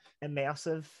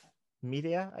 immersive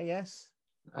media, I guess,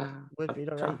 would I'm be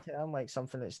the trying- right term. Like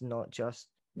something that's not just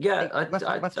yeah, like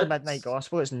with the Midnight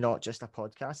Gospel, it's not just a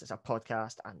podcast. It's a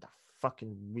podcast and a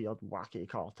fucking weird, wacky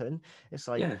cartoon. It's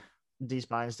like yeah. these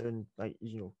bands doing like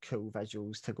cool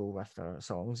visuals to go with their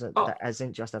songs. That, Oh, that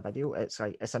isn't just a video. It's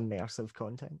like it's immersive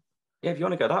content. yeah. If you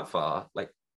want to go that far,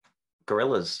 like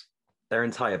Gorillaz, their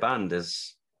entire band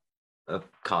is a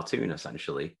cartoon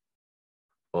essentially,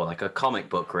 or like a comic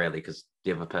book, really, because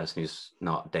the other person who's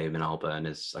not Damon Albarn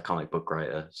is a comic book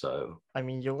writer. So, I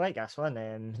mean, you'll like this one,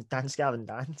 Dance Gavin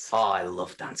Dance. oh, I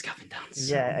love Dance Gavin Dance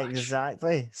so Yeah, much.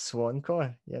 exactly.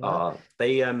 Swancore, you know.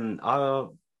 They our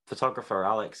photographer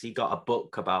Alex, he got a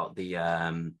book about the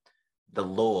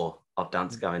lore of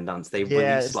Dance Gavin Dance. They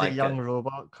Yeah, released it's the Young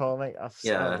Robot comic. I saw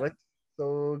yeah, it.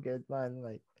 So good, man.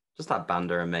 Like, just that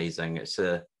band are amazing. It's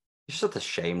just a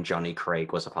shame Johnny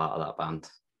Craig was a part of that band.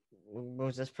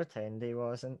 we'll just pretend he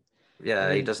wasn't. Yeah, I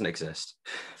he mean, doesn't exist.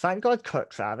 thank God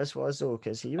Kurt Travis was though,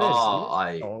 because he Oh,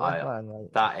 was solid, man.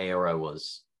 Like, that era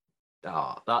was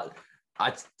that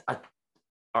I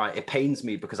all right, it pains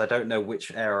me because I don't know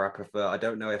which era I prefer. I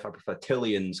don't know if I prefer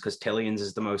Tillian's because Tillian's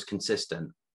is the most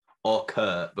consistent, or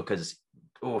Kurt because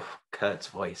Kurt's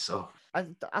voice. Oh,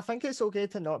 I think it's okay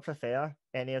to not prefer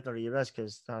any of the eras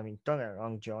because I mean, don't get me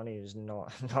wrong, Johnny is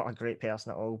not a great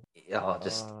person at all. yeah,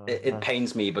 it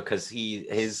pains me because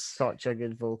his such a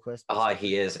good vocalist.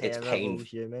 he is. It's painful.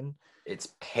 Human.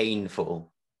 It's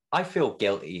painful. I feel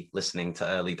guilty listening to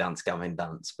early Dance Gavin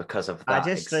Dance because of that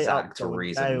exact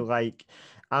reason. Now, like,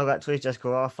 I'll literally just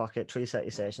go, oh, fuck it, Tree City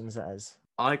Sessions it is.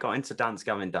 I got into Dance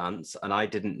Gavin Dance and I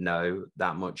didn't know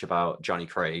that much about Johnny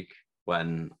Craig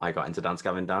when I got into Dance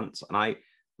Gavin Dance. And I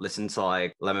listened to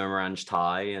like Lemon Meringue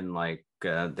Thai and like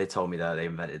they told me that they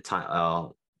invented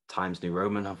Times New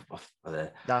Roman.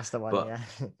 That's the one, yeah.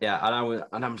 Yeah,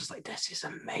 and I'm just like, this is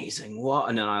amazing. What?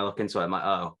 And then I look into it, I'm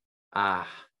like,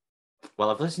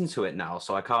 well, I've listened to it now,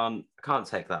 so I can't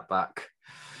take that back.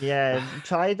 Yeah,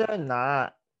 try doing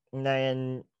that, and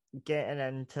then getting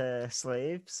into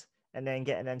Slaves, and then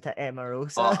getting into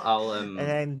Emarosa. And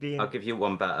then I'll give you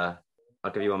one better.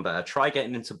 Try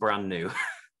getting into Brand New.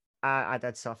 I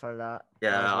did suffer that.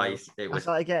 Yeah, I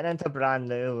started getting into Brand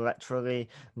New literally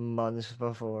months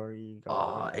before you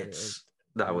got. It's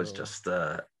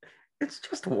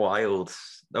just wild.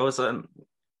 There was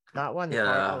that one yeah,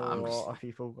 hurt a lot of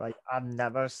people. Like I've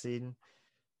never seen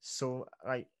so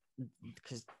like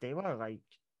because they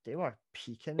were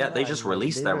peaking. Yeah, they just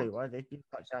released them. Really they've been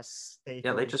such a staple.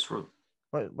 Yeah, they just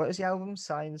what is the album?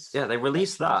 Science. Yeah, they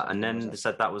released that, and then they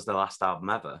said that was the last album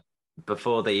ever.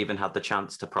 Before they even had the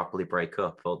chance to properly break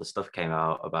up, all the stuff came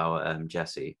out about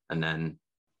Jesse, and then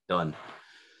done.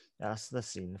 That's the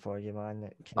scene for you, man.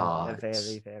 It can be a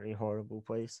very, very horrible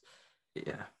place.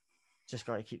 Yeah. Just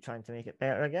got to keep trying to make it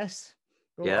better, I guess.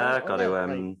 Got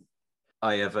to.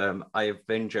 I have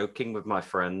been joking with my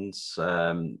friends who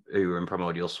are in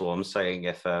Primordial Swarm, saying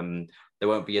if there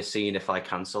won't be a scene if I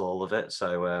cancel all of it.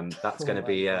 So that's going to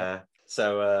be that's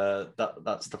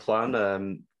the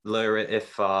plan. Lure,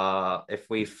 if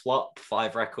we flop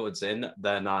 5 records in,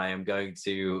 then I am going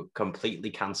to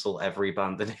completely cancel every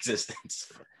band in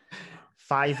existence.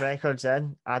 5 records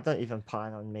in, I don't even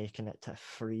plan on making it to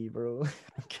 3, bro.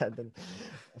 I'm kidding.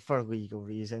 For legal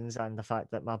reasons and the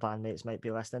fact that my bandmates might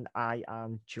be listening, I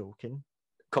am joking.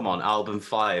 Come on, album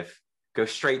 5. Go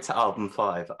straight to album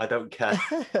 5. I don't care.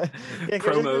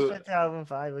 Promo. Straight to album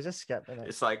 5. We're just skipping it.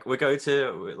 It's like we're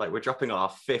dropping our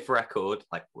 5th record.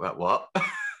 Like what?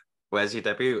 Where's your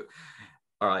debut?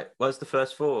 All right, where's the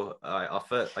first 4? All right, our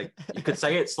first, like you could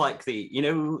say it's like the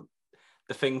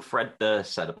thing Fred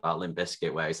Durst said about Limp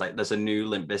Bizkit, where he's like, there's a new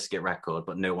Limp Bizkit record,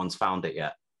 but no one's found it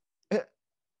yet.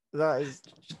 That is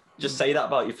just say that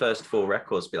about your first 4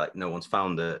 records. Be like, no one's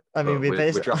found it. I mean,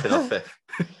 we're dropping our 5th.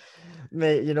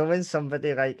 Mate, when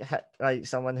somebody like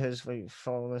someone who's like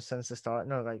following us since the start,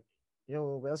 and like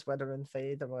where's Wither and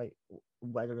Fade? I'm like,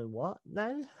 Wither and what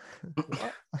now?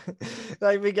 What?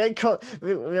 Like we'll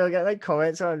get like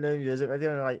comments on our new music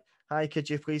video and like, hi, could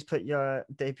you please put your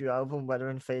debut album Wither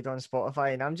and Fade on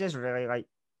Spotify? And I'm just really like,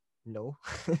 no.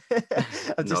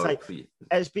 I'm just No, like, please.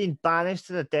 it's been banished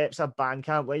to the depths of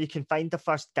Bandcamp, where you can find the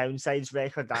first Downsides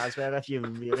record as well if you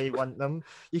really want them.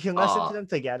 You can listen to them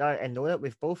together and know that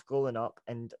we've both grown up.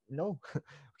 And no,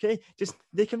 okay, just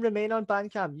they can remain on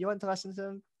Bandcamp. You want to listen to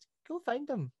them? Go find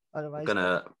them. Otherwise,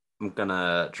 I'm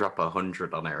gonna drop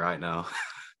 100 on it right now.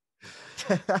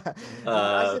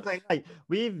 that's the thing. Like,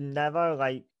 we've never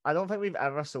like. I don't think we've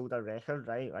ever sold a record,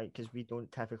 right? Like, because we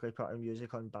don't typically put our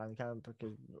music on Bandcamp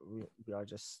because we are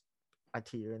just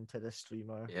adhering to the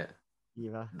streamer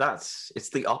era. It's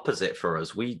the opposite for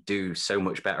us. We do so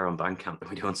much better on Bandcamp than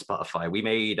we do on Spotify. We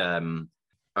made all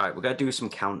right, we're gonna do some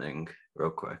counting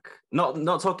real quick. Not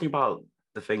talking about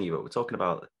the thingy, but we're talking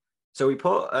about, so we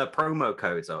put promo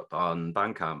codes up on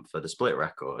Bandcamp for the split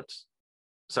records.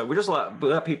 So we just let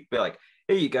people be like,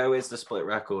 here you go, here's the split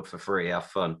record for free, have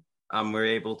fun. And we're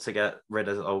able to get rid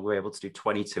of, or we're able to do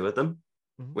 22 of them,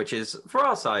 which is for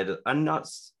our side, and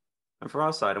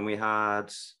we had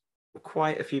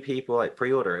quite a few people like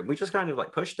pre-order it. We just kind of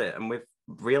like pushed it, and we've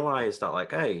realized that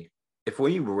like, hey, if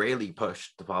we really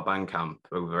pushed our Bandcamp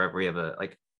over every other,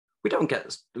 like, we don't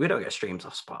get streams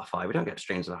off Spotify, we don't get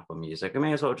streams of Apple Music, we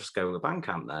may as well just go with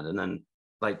Bandcamp then. And then,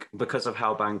 like, because of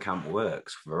how Bandcamp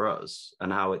works for us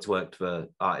and how it's worked for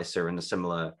artists who are in a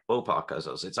similar ballpark as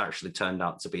us, it's actually turned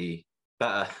out to be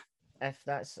better. If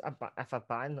if a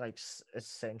band like is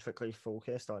centrically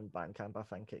focused on Bandcamp, I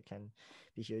think it can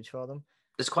be huge for them.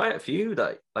 There's quite a few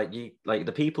that like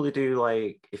the people who do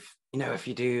like, if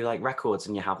you do like records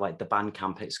and you have like the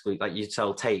Bandcamp exclude, like you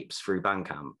sell tapes through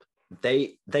Bandcamp,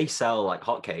 they sell like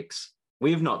hotcakes.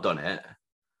 We've not done it,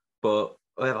 but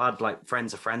I've had like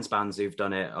friends of friends bands who've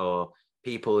done it, or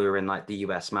people who are in like the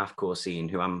US mathcore scene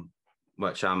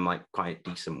which I'm like quite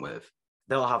decent with.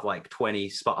 They'll have like 20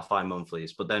 Spotify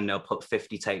monthlies, but then they'll put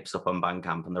 50 tapes up on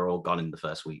Bandcamp and they're all gone in the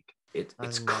first week.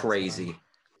 It's crazy.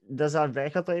 There's a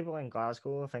record label in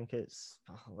Glasgow, I think it's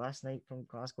Last Night from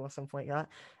Glasgow or something like that,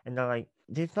 and they're like,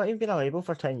 they've not even been a label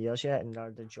for 10 years yet, and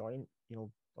they're the joint,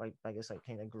 like biggest like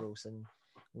kind of grossing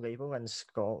label in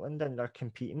Scotland, and they're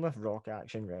competing with Rock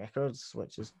Action Records,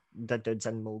 which is the dudes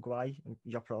in Mogwai.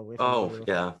 You're probably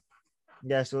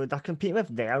yeah, so they're competing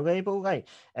with their label, like,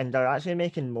 and they're actually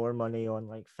making more money on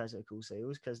like physical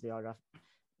sales because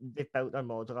they've built their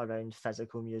model around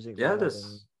physical music rather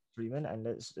than streaming, and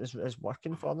it's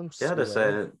working for them. Yeah,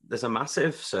 there's a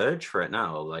massive surge for it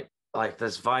now. Like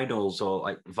there's vinyls, or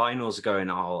like vinyls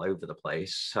going all over the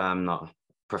place. I'm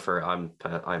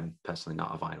personally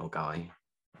not a vinyl guy.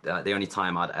 The only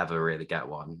time I'd ever really get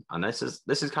one, and this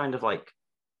is kind of like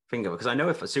finger, because I know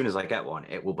if as soon as I get one,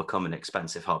 it will become an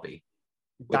expensive hobby.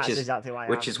 That's exactly why.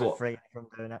 Which is what from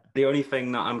doing it. The only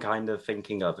thing that I'm kind of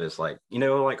thinking of is like,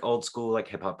 like old school like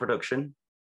hip hop production,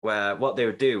 where what they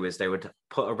would do is they would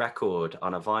put a record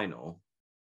on a vinyl,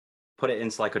 put it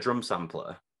into like a drum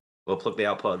sampler, or plug the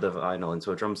output of the vinyl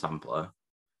into a drum sampler,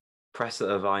 press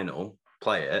the vinyl,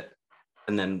 play it,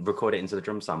 and then record it into the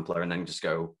drum sampler, and then just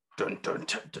go dun dun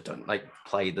dun dun, dun, like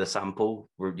play the sample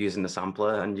using the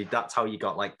sampler, and that's how you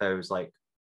got like those like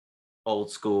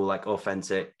old school like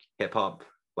authentic hip hop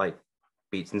like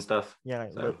beats and stuff. Yeah,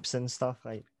 like loops and stuff.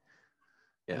 Like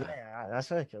yeah,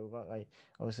 that's really cool. But like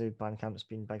obviously Bandcamp's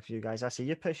been big for you guys. I see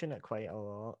you pushing it quite a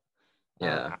lot.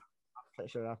 Yeah, I'm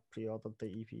pretty sure I pre-ordered the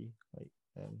EP like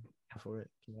before it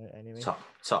came out anyway.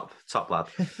 Top lad.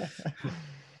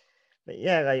 But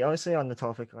yeah, like obviously on the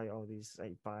topic like all these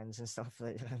like bands and stuff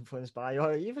that you're influenced by,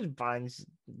 or even bands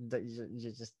that you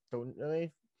just don't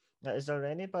really. Is there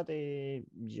anybody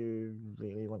you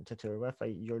really want to tour with,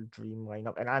 like your dream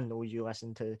lineup? And I know you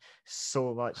listen to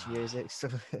so much music, so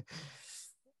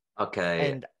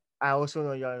okay. And I also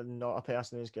know you're not a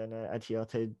person who's gonna adhere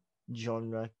to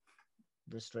genre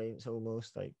restraints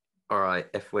almost. Like, all right,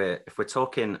 if we're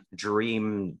talking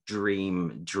dream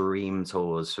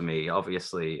tours for me,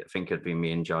 obviously I think it'd be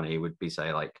me and Johnny would be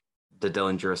say like the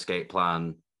Dillinger Escape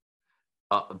Plan,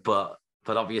 but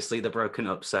obviously they're broken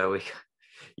up, so we.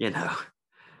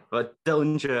 But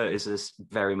Dillinger is just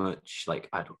very much like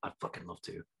I'd fucking love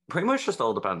to. Pretty much just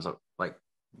all the bands that like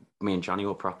me and Johnny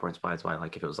were proper inspired by.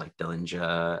 Like if it was like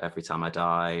Dillinger, Every Time I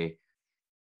Die,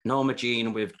 Norma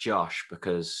Jean with Josh,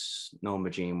 because Norma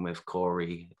Jean with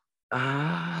Corey.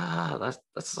 That's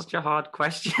such a hard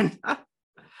question.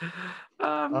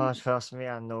 Trust me,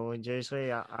 I know.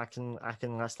 Usually, I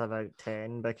can list about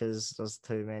 10 because there's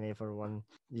too many for one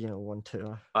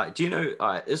tour. Do you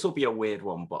know? This will be a weird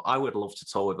one, but I would love to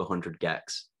tour with 100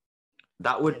 Gex.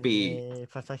 That would be... Any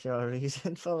particular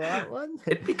reason for that one?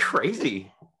 It'd be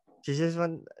crazy. You just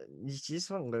want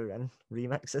Lou in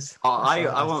remixes.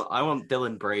 I want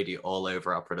Dylan Brady all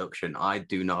over our production. I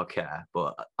do not care,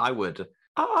 but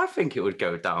I think it would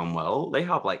go down well. They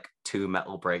have like 2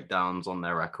 metal breakdowns on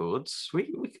their records.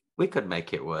 We could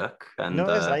make it work. And no,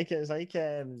 it's like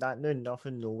that new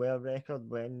Nothing Nowhere record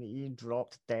when he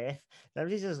dropped Death.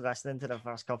 Everybody's just listening to the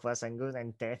first couple of singles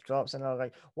and Death drops, and they're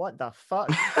like, "What the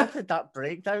fuck? Where did that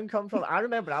breakdown come from?" I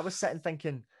remember I was sitting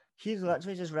thinking, he's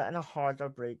literally just written a harder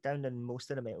breakdown than most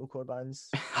of the metalcore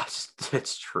bands.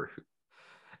 It's true.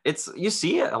 You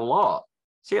see it a lot.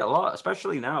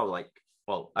 Especially now. Like,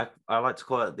 well, I like to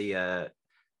call it the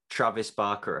Travis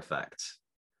Barker effect,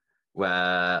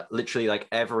 where literally like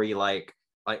every like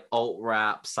alt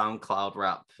rap, SoundCloud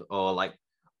rap, or like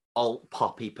alt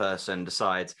poppy person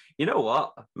decides, you know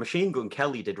what, Machine Gun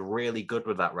Kelly did really good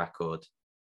with that record.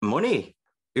 Money.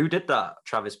 Who did that?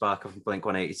 Travis Barker from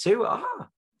Blink-182.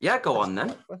 Yeah, go on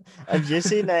then. Have you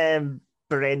seen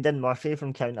Brendan Murphy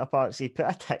from Counterparts? He put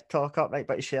a TikTok up, right,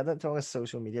 but he shared it to all his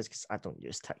social medias because I don't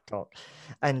use TikTok.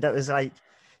 And it was like,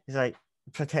 he's like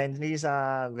pretending he's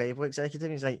a label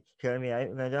executive. He's like, hear me out,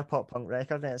 we're gonna do a pop punk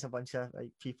record, and it's a bunch of like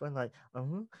people and like,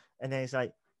 and then he's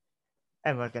like,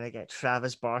 and we're gonna get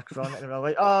Travis Barker on it, and we're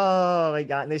like, oh, like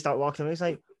that, and they start walking away. He's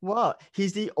like, what?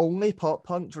 He's the only pop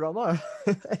punk drummer.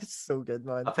 It's so good,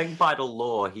 man. I think by the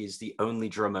law, he's the only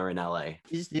drummer in LA.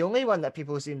 He's the only one that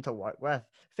people seem to work with.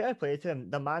 Fair play to him.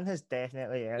 The man has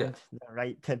definitely earned the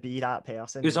right to be that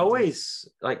person. He was always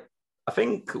like, I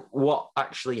think what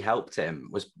actually helped him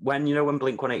was when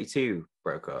Blink-182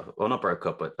 broke up, well, not broke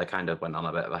up, but they kind of went on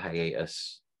a bit of a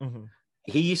hiatus. Mm-hmm.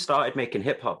 He started making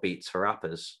hip hop beats for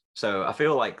rappers. So I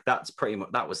feel like that's pretty much,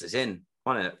 that was his in,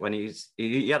 wasn't it? When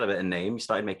he had a bit of name, he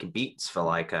started making beats for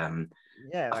like,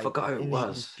 I forgot who it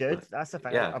was. He's good. But, that's the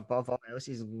thing. Yeah. Above all else,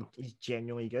 he's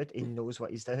genuinely good. He knows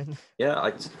what he's doing. Yeah,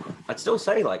 I'd still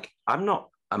say like I'm not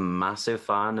a massive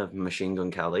fan of Machine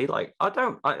Gun Kelly. Like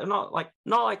I'm not like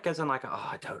as in like, oh,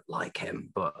 I don't like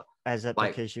him, but is it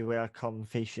like, because you wear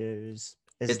comfy shoes?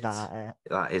 Is that it?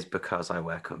 That is because I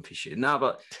wear comfy shoes. No,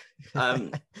 but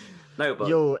no, but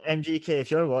yo, MGK,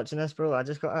 if you're watching this, bro, I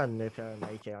just got a new pair of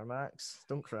Nike Air Max.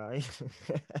 Don't cry.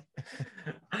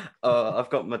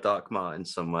 I've got my Doc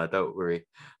Martens somewhere. Don't worry.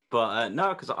 But no,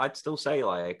 because I'd still say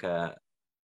like to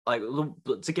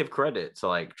give credit to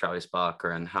like Travis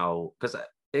Barker and how, because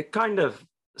it kind of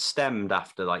stemmed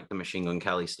after like the Machine Gun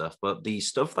Kelly stuff, but the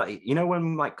stuff that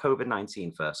when like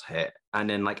COVID-19 first hit, and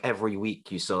then like every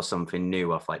week you saw something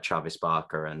new off like Travis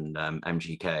Barker and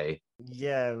MGK.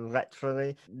 Yeah,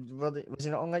 literally. Was he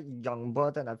not on like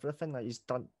Youngblood and everything? Like he's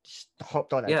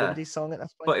hopped on everybody's song at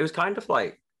this point. But it was kind of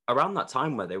like around that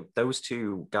time where those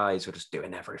two guys were just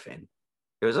doing everything.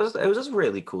 It was just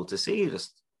really cool to see,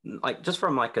 just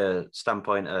from like a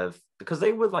standpoint of, because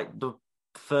they were like the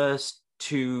first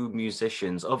two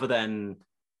musicians other than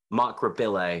Mark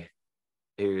Rebillet,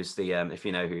 who's the if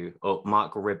you know who, or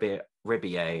Mark Rebillet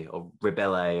or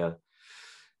Rebillet, or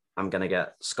I'm gonna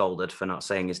get scolded for not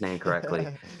saying his name correctly.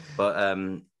 But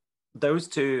those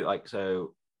two, like,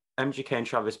 so MGK and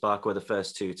Travis Barker were the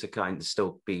first two to kind of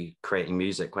still be creating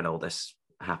music when all this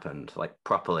happened, like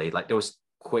properly. Like, there was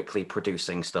quickly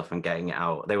producing stuff and getting it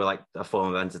out. They were like a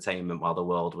form of entertainment while the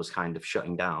world was kind of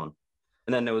shutting down.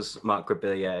 And then there was Mark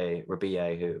Rebillet,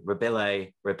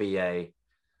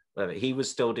 whatever. He was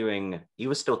still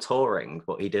touring,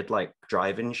 but he did like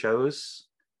drive-in shows.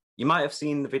 You might have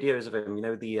seen the videos of him.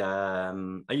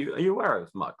 Are you aware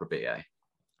of Mark Rebillet?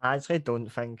 I actually don't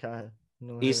think I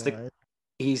know. He has those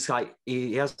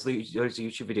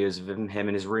YouTube videos of him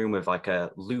in his room with like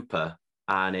a looper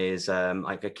and his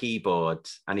like a keyboard,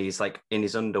 and he's like in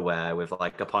his underwear with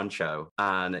like a poncho.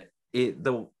 And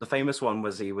the famous one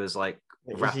was he was like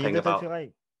rapping about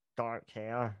like dark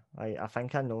hair. I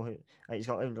think I know who. Like, he's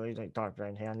got like really like dark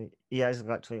brown hair, and he is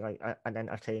literally like an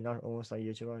entertainer, almost like a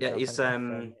YouTuber. Yeah, he's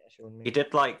he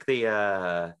did like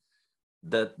the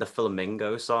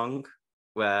flamingo song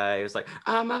where he was like,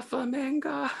 I'm a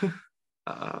flamingo.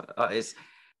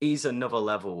 He's another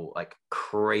level, like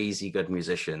crazy good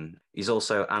musician. He's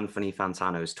also Anthony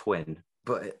Fantano's twin.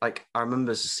 But like, I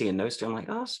remember seeing those two, I'm like,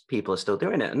 oh, people are still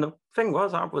doing it. And the thing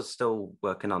was, I was still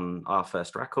working on our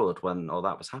first record when all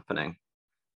that was happening.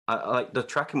 Like, the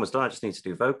tracking was done, I just need to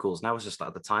do vocals. And I was just like,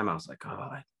 at the time, I was like,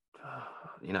 proper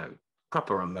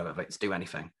unmotivated to do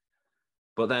anything.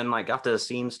 But then, like, after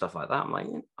seeing stuff like that, I'm like,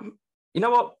 you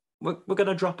know what? We're going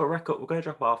to drop a record. We're going to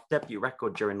drop our debut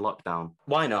record during lockdown.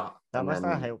 Why not? That must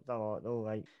have helped a lot, though.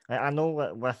 Like I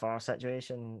know with our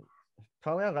situation,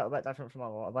 probably a little bit different from a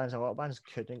lot of bands. A lot of bands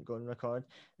couldn't go and record.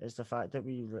 Is the fact that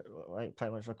we like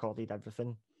pretty much recorded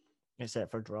everything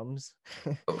except for drums,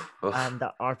 Oof, oof. and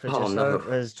that our Oh producer no.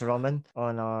 was drumming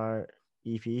on our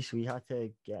EP, so we had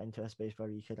to get into a space where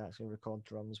we could actually record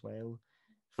drums well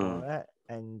for it,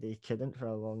 and they couldn't for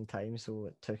a long time, so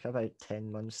it took about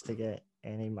 10 months to get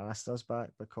any masters back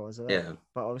because of it. Yeah.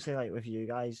 But obviously, like with you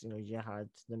guys, you had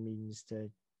the means to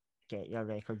get your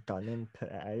record done and put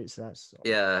it out, so that's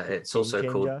Yeah, a it's game also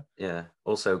called, changer. yeah.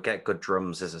 Also, Get Good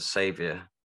Drums is a savior,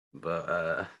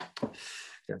 but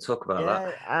don't talk about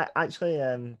Yeah, that.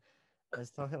 I was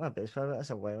talking to my bass player about this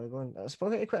a while ago, and I've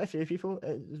spoken to quite a few people.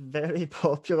 It's very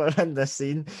popular in the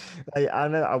scene. Like,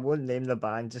 I won't name the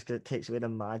band just because it takes away the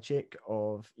magic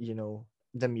of,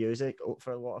 the music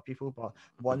for a lot of people. But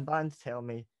one band tell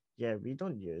me, yeah, we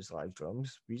don't use live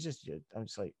drums. We just use. I'm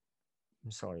just like,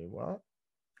 I'm sorry, what?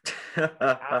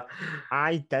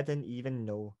 I didn't even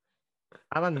know.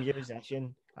 I'm a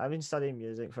musician. I've been studying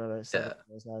music for about Yeah. 7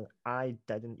 years now. I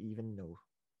didn't even know.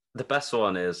 The best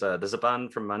one is there's a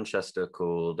band from Manchester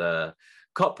called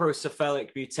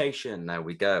Coprocephalic Mutation. There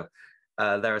we go.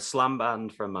 They're a slam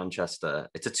band from Manchester.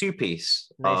 It's a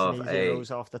two-piece Nice and of easy, a.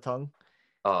 rolls off the tongue.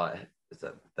 Oh,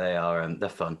 they are they're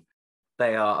fun.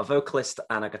 They are a vocalist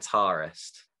and a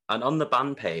guitarist. And on the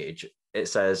band page, it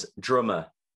says drummer,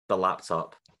 the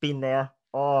laptop. Been there.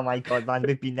 Oh my god, man,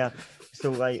 we've been there.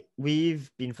 So like we've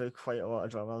been through quite a lot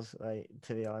of drummers, like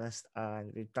to be honest,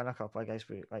 and we've done a couple of guys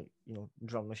with like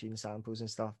drum machine samples and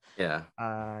stuff. Yeah.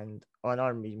 And on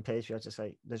our meme page, we're just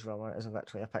like the drummer is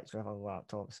literally a picture of a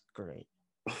laptop. It's great.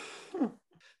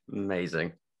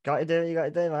 Amazing. Got to do what you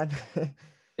got to do, man.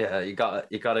 Yeah, you got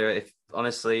to. If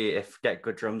honestly, if Get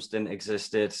Good Drums didn't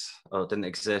exist,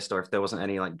 or if there wasn't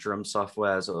any like drum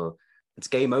softwares, or it's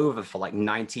game over for like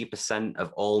 90%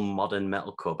 of all modern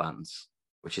metalcore bands,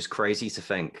 which is crazy to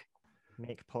think.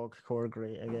 Make PogCore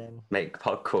great again. Make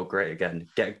PogCore great again.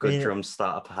 Get Good Drums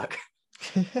starter pack.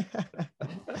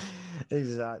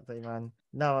 Exactly, man.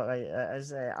 No, right.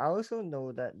 I also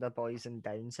know that the boys in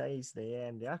Downsides, they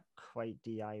are quite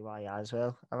DIY as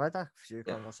well. I've had a few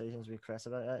conversations with Chris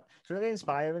about it. It's really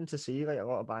inspiring to see like a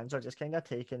lot of bands are just kind of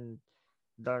taking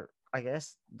their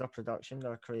production,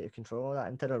 their creative control of that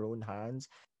into their own hands.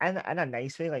 And in a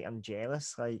nice way, like I'm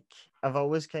jealous. Like I've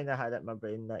always kind of had it in my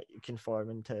brain that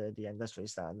conforming to the industry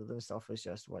standard and stuff was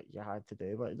just what you had to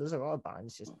do. But there's a lot of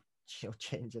bands just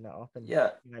changing it up and you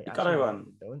got to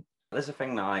don't. There's a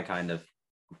thing that I kind of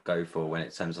go for when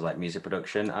it comes to like music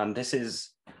production, and this is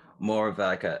more of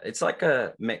like it's like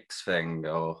a mix thing,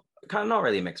 or kind of not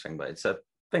really a mix thing, but it's a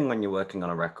thing when you're working on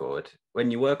a record. When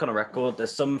you work on a record,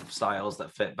 there's some styles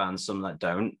that fit bands, some that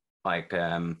don't. Like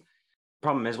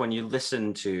problem is when you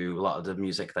listen to a lot of the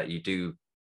music that you do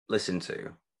listen to,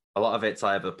 a lot of it's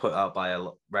either put out by a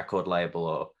record label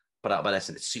or put out by this,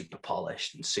 and it's super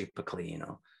polished and super clean,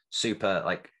 or super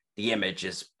like the image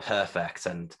is perfect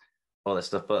and all this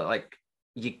stuff. But like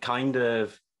you kind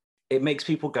of, it makes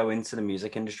people go into the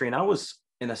music industry. And I was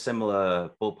in a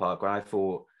similar ballpark where I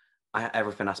thought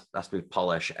everything has to be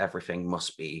polished. Everything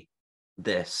must be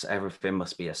this. Everything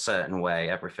must be a certain way.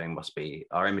 Everything must be,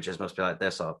 our images must be like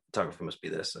this. Our photography must be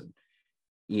this, and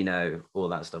all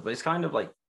that stuff. But it's kind of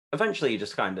like eventually you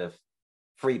just kind of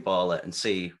free ball it and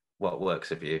see what works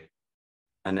with you.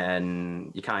 And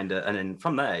then and then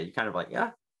from there you kind of like, yeah,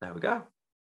 there we go,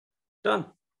 done.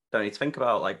 Don't need to think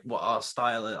about like what our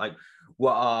style is, like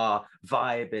what our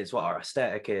vibe is, what our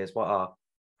aesthetic is,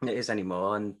 it is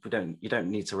anymore. And you don't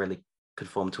need to really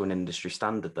conform to an industry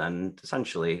standard then.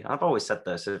 Essentially, I've always said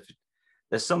this, if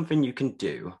there's something you can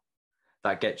do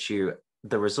that gets you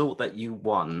the result that you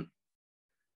want,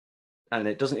 and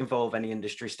it doesn't involve any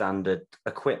industry standard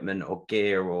equipment or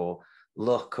gear or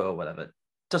look or whatever, it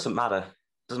doesn't matter.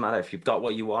 Doesn't matter if you've got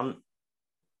what you want.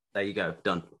 There you go,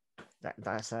 done.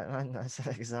 That's it, man. That's it,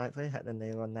 exactly. Hit the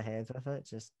nail on the head with it.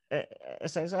 Just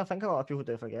essentially, I think a lot of people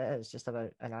do forget it's just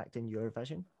about enacting your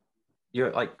vision.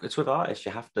 You're like, it's with artists.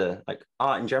 You have to, like,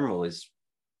 art in general is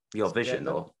your vision,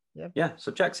 or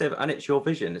subjective, and it's your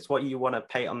vision. It's what you want to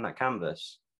paint on that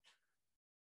canvas.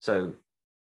 So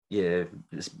yeah,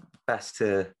 it's best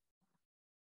to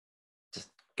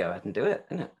just go ahead and do it,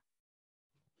 isn't it?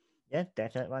 Yeah,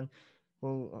 definitely, man.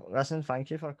 Well, listen, thank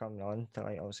you for coming on to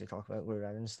like obviously talk about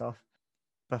Lurin and stuff.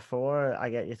 Before I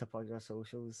get you to plug your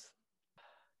socials,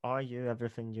 are you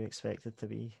everything you expected to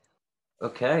be?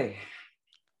 Okay.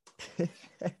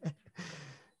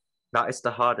 That is the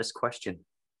hardest question.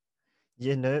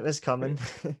 You knew it was coming.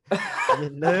 You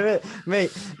knew it.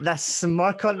 Mate, the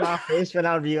smirk on my face when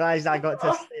I realised I got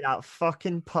to say that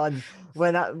fucking pun.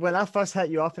 When I first hit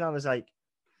you up and I was like,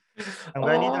 I'm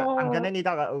gonna Oh, need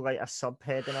a little like a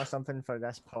subheading or something for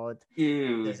this pod.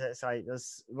 you. Because it's like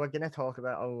we're gonna talk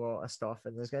about a lot of stuff,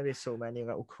 and there's gonna be so many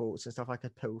little quotes and stuff I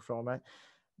could pull from it.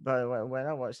 But when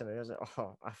I watched the movie, I was like,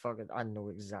 oh, I know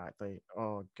exactly.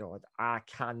 Oh God, I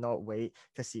cannot wait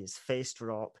to see his face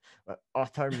drop with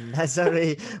utter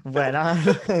misery when I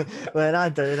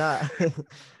do that.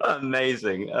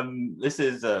 Amazing. This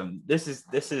is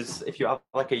if you have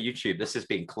like a YouTube, this is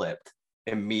being clipped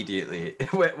immediately.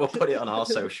 We'll put it on our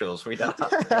socials. We don't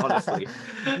honestly.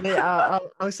 Mate,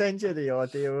 I'll send you the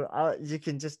audio. You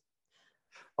can just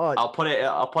oh I'll put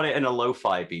it in a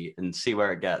lo-fi beat and see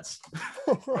where it gets.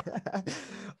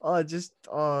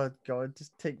 oh God,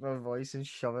 just take my voice and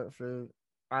shove it through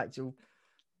actual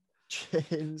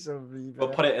chains of reverb. We'll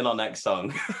put it in our next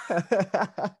song.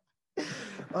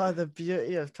 Oh, the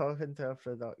beauty of talking to a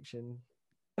production.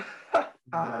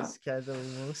 This kid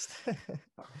almost.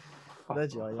 The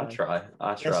joy.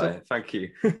 I try. Thank you.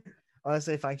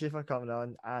 Honestly, thank you for coming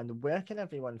on. And where can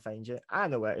everyone find you? I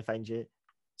know where to find you.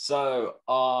 So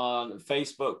on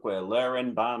Facebook, we're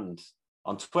Lurin Band.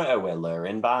 On Twitter, we're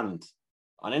Lurin Band.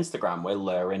 On Instagram, we're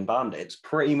Lurin Band. It's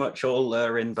pretty much all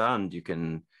Lurin Band. You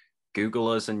can Google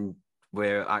us, and we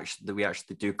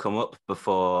actually do come up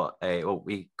before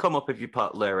we come up if you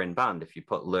put Lurin Band. If you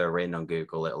put Lurin on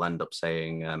Google, it'll end up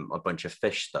saying a bunch of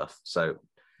fish stuff. So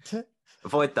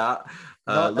avoid that.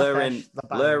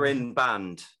 Lurin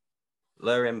Band.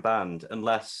 Lurin Band,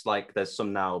 unless like there's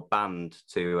some now band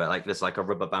to like there's like a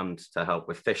rubber band to help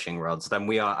with fishing rods, then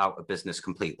we are out of business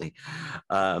completely.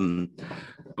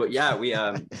 But yeah, we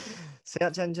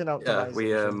search engine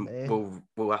optimization.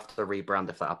 we'll have to rebrand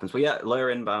if that happens. But yeah,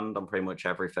 Lurin Band on pretty much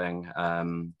everything.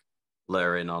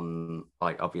 Lurin on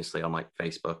like obviously on like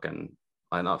Facebook and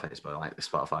not Facebook, like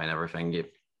Spotify and everything. You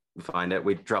find it.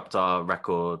 We dropped our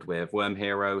record with Worm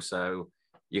Hero, so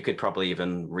you could probably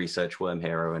even research Worm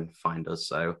Hero and find us.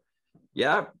 So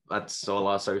yeah, that's all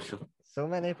our social. So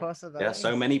many possibilities. Yeah,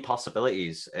 so many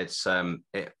possibilities. It's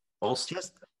it also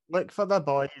just look for the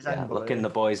boys in blue. Look in the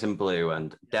boys in blue,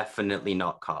 and definitely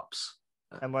not cops.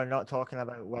 And we're not talking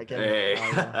about Wigan. Hey.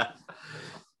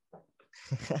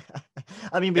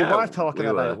 I mean, we were talking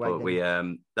about Wigan. But we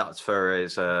that's for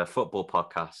his football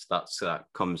podcast. That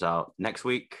comes out next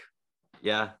week.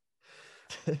 Yeah.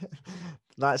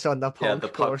 That's on the podcast. Yeah, the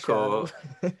podcast.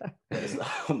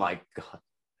 Oh my God.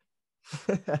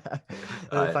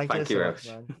 Thank you so much,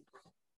 man.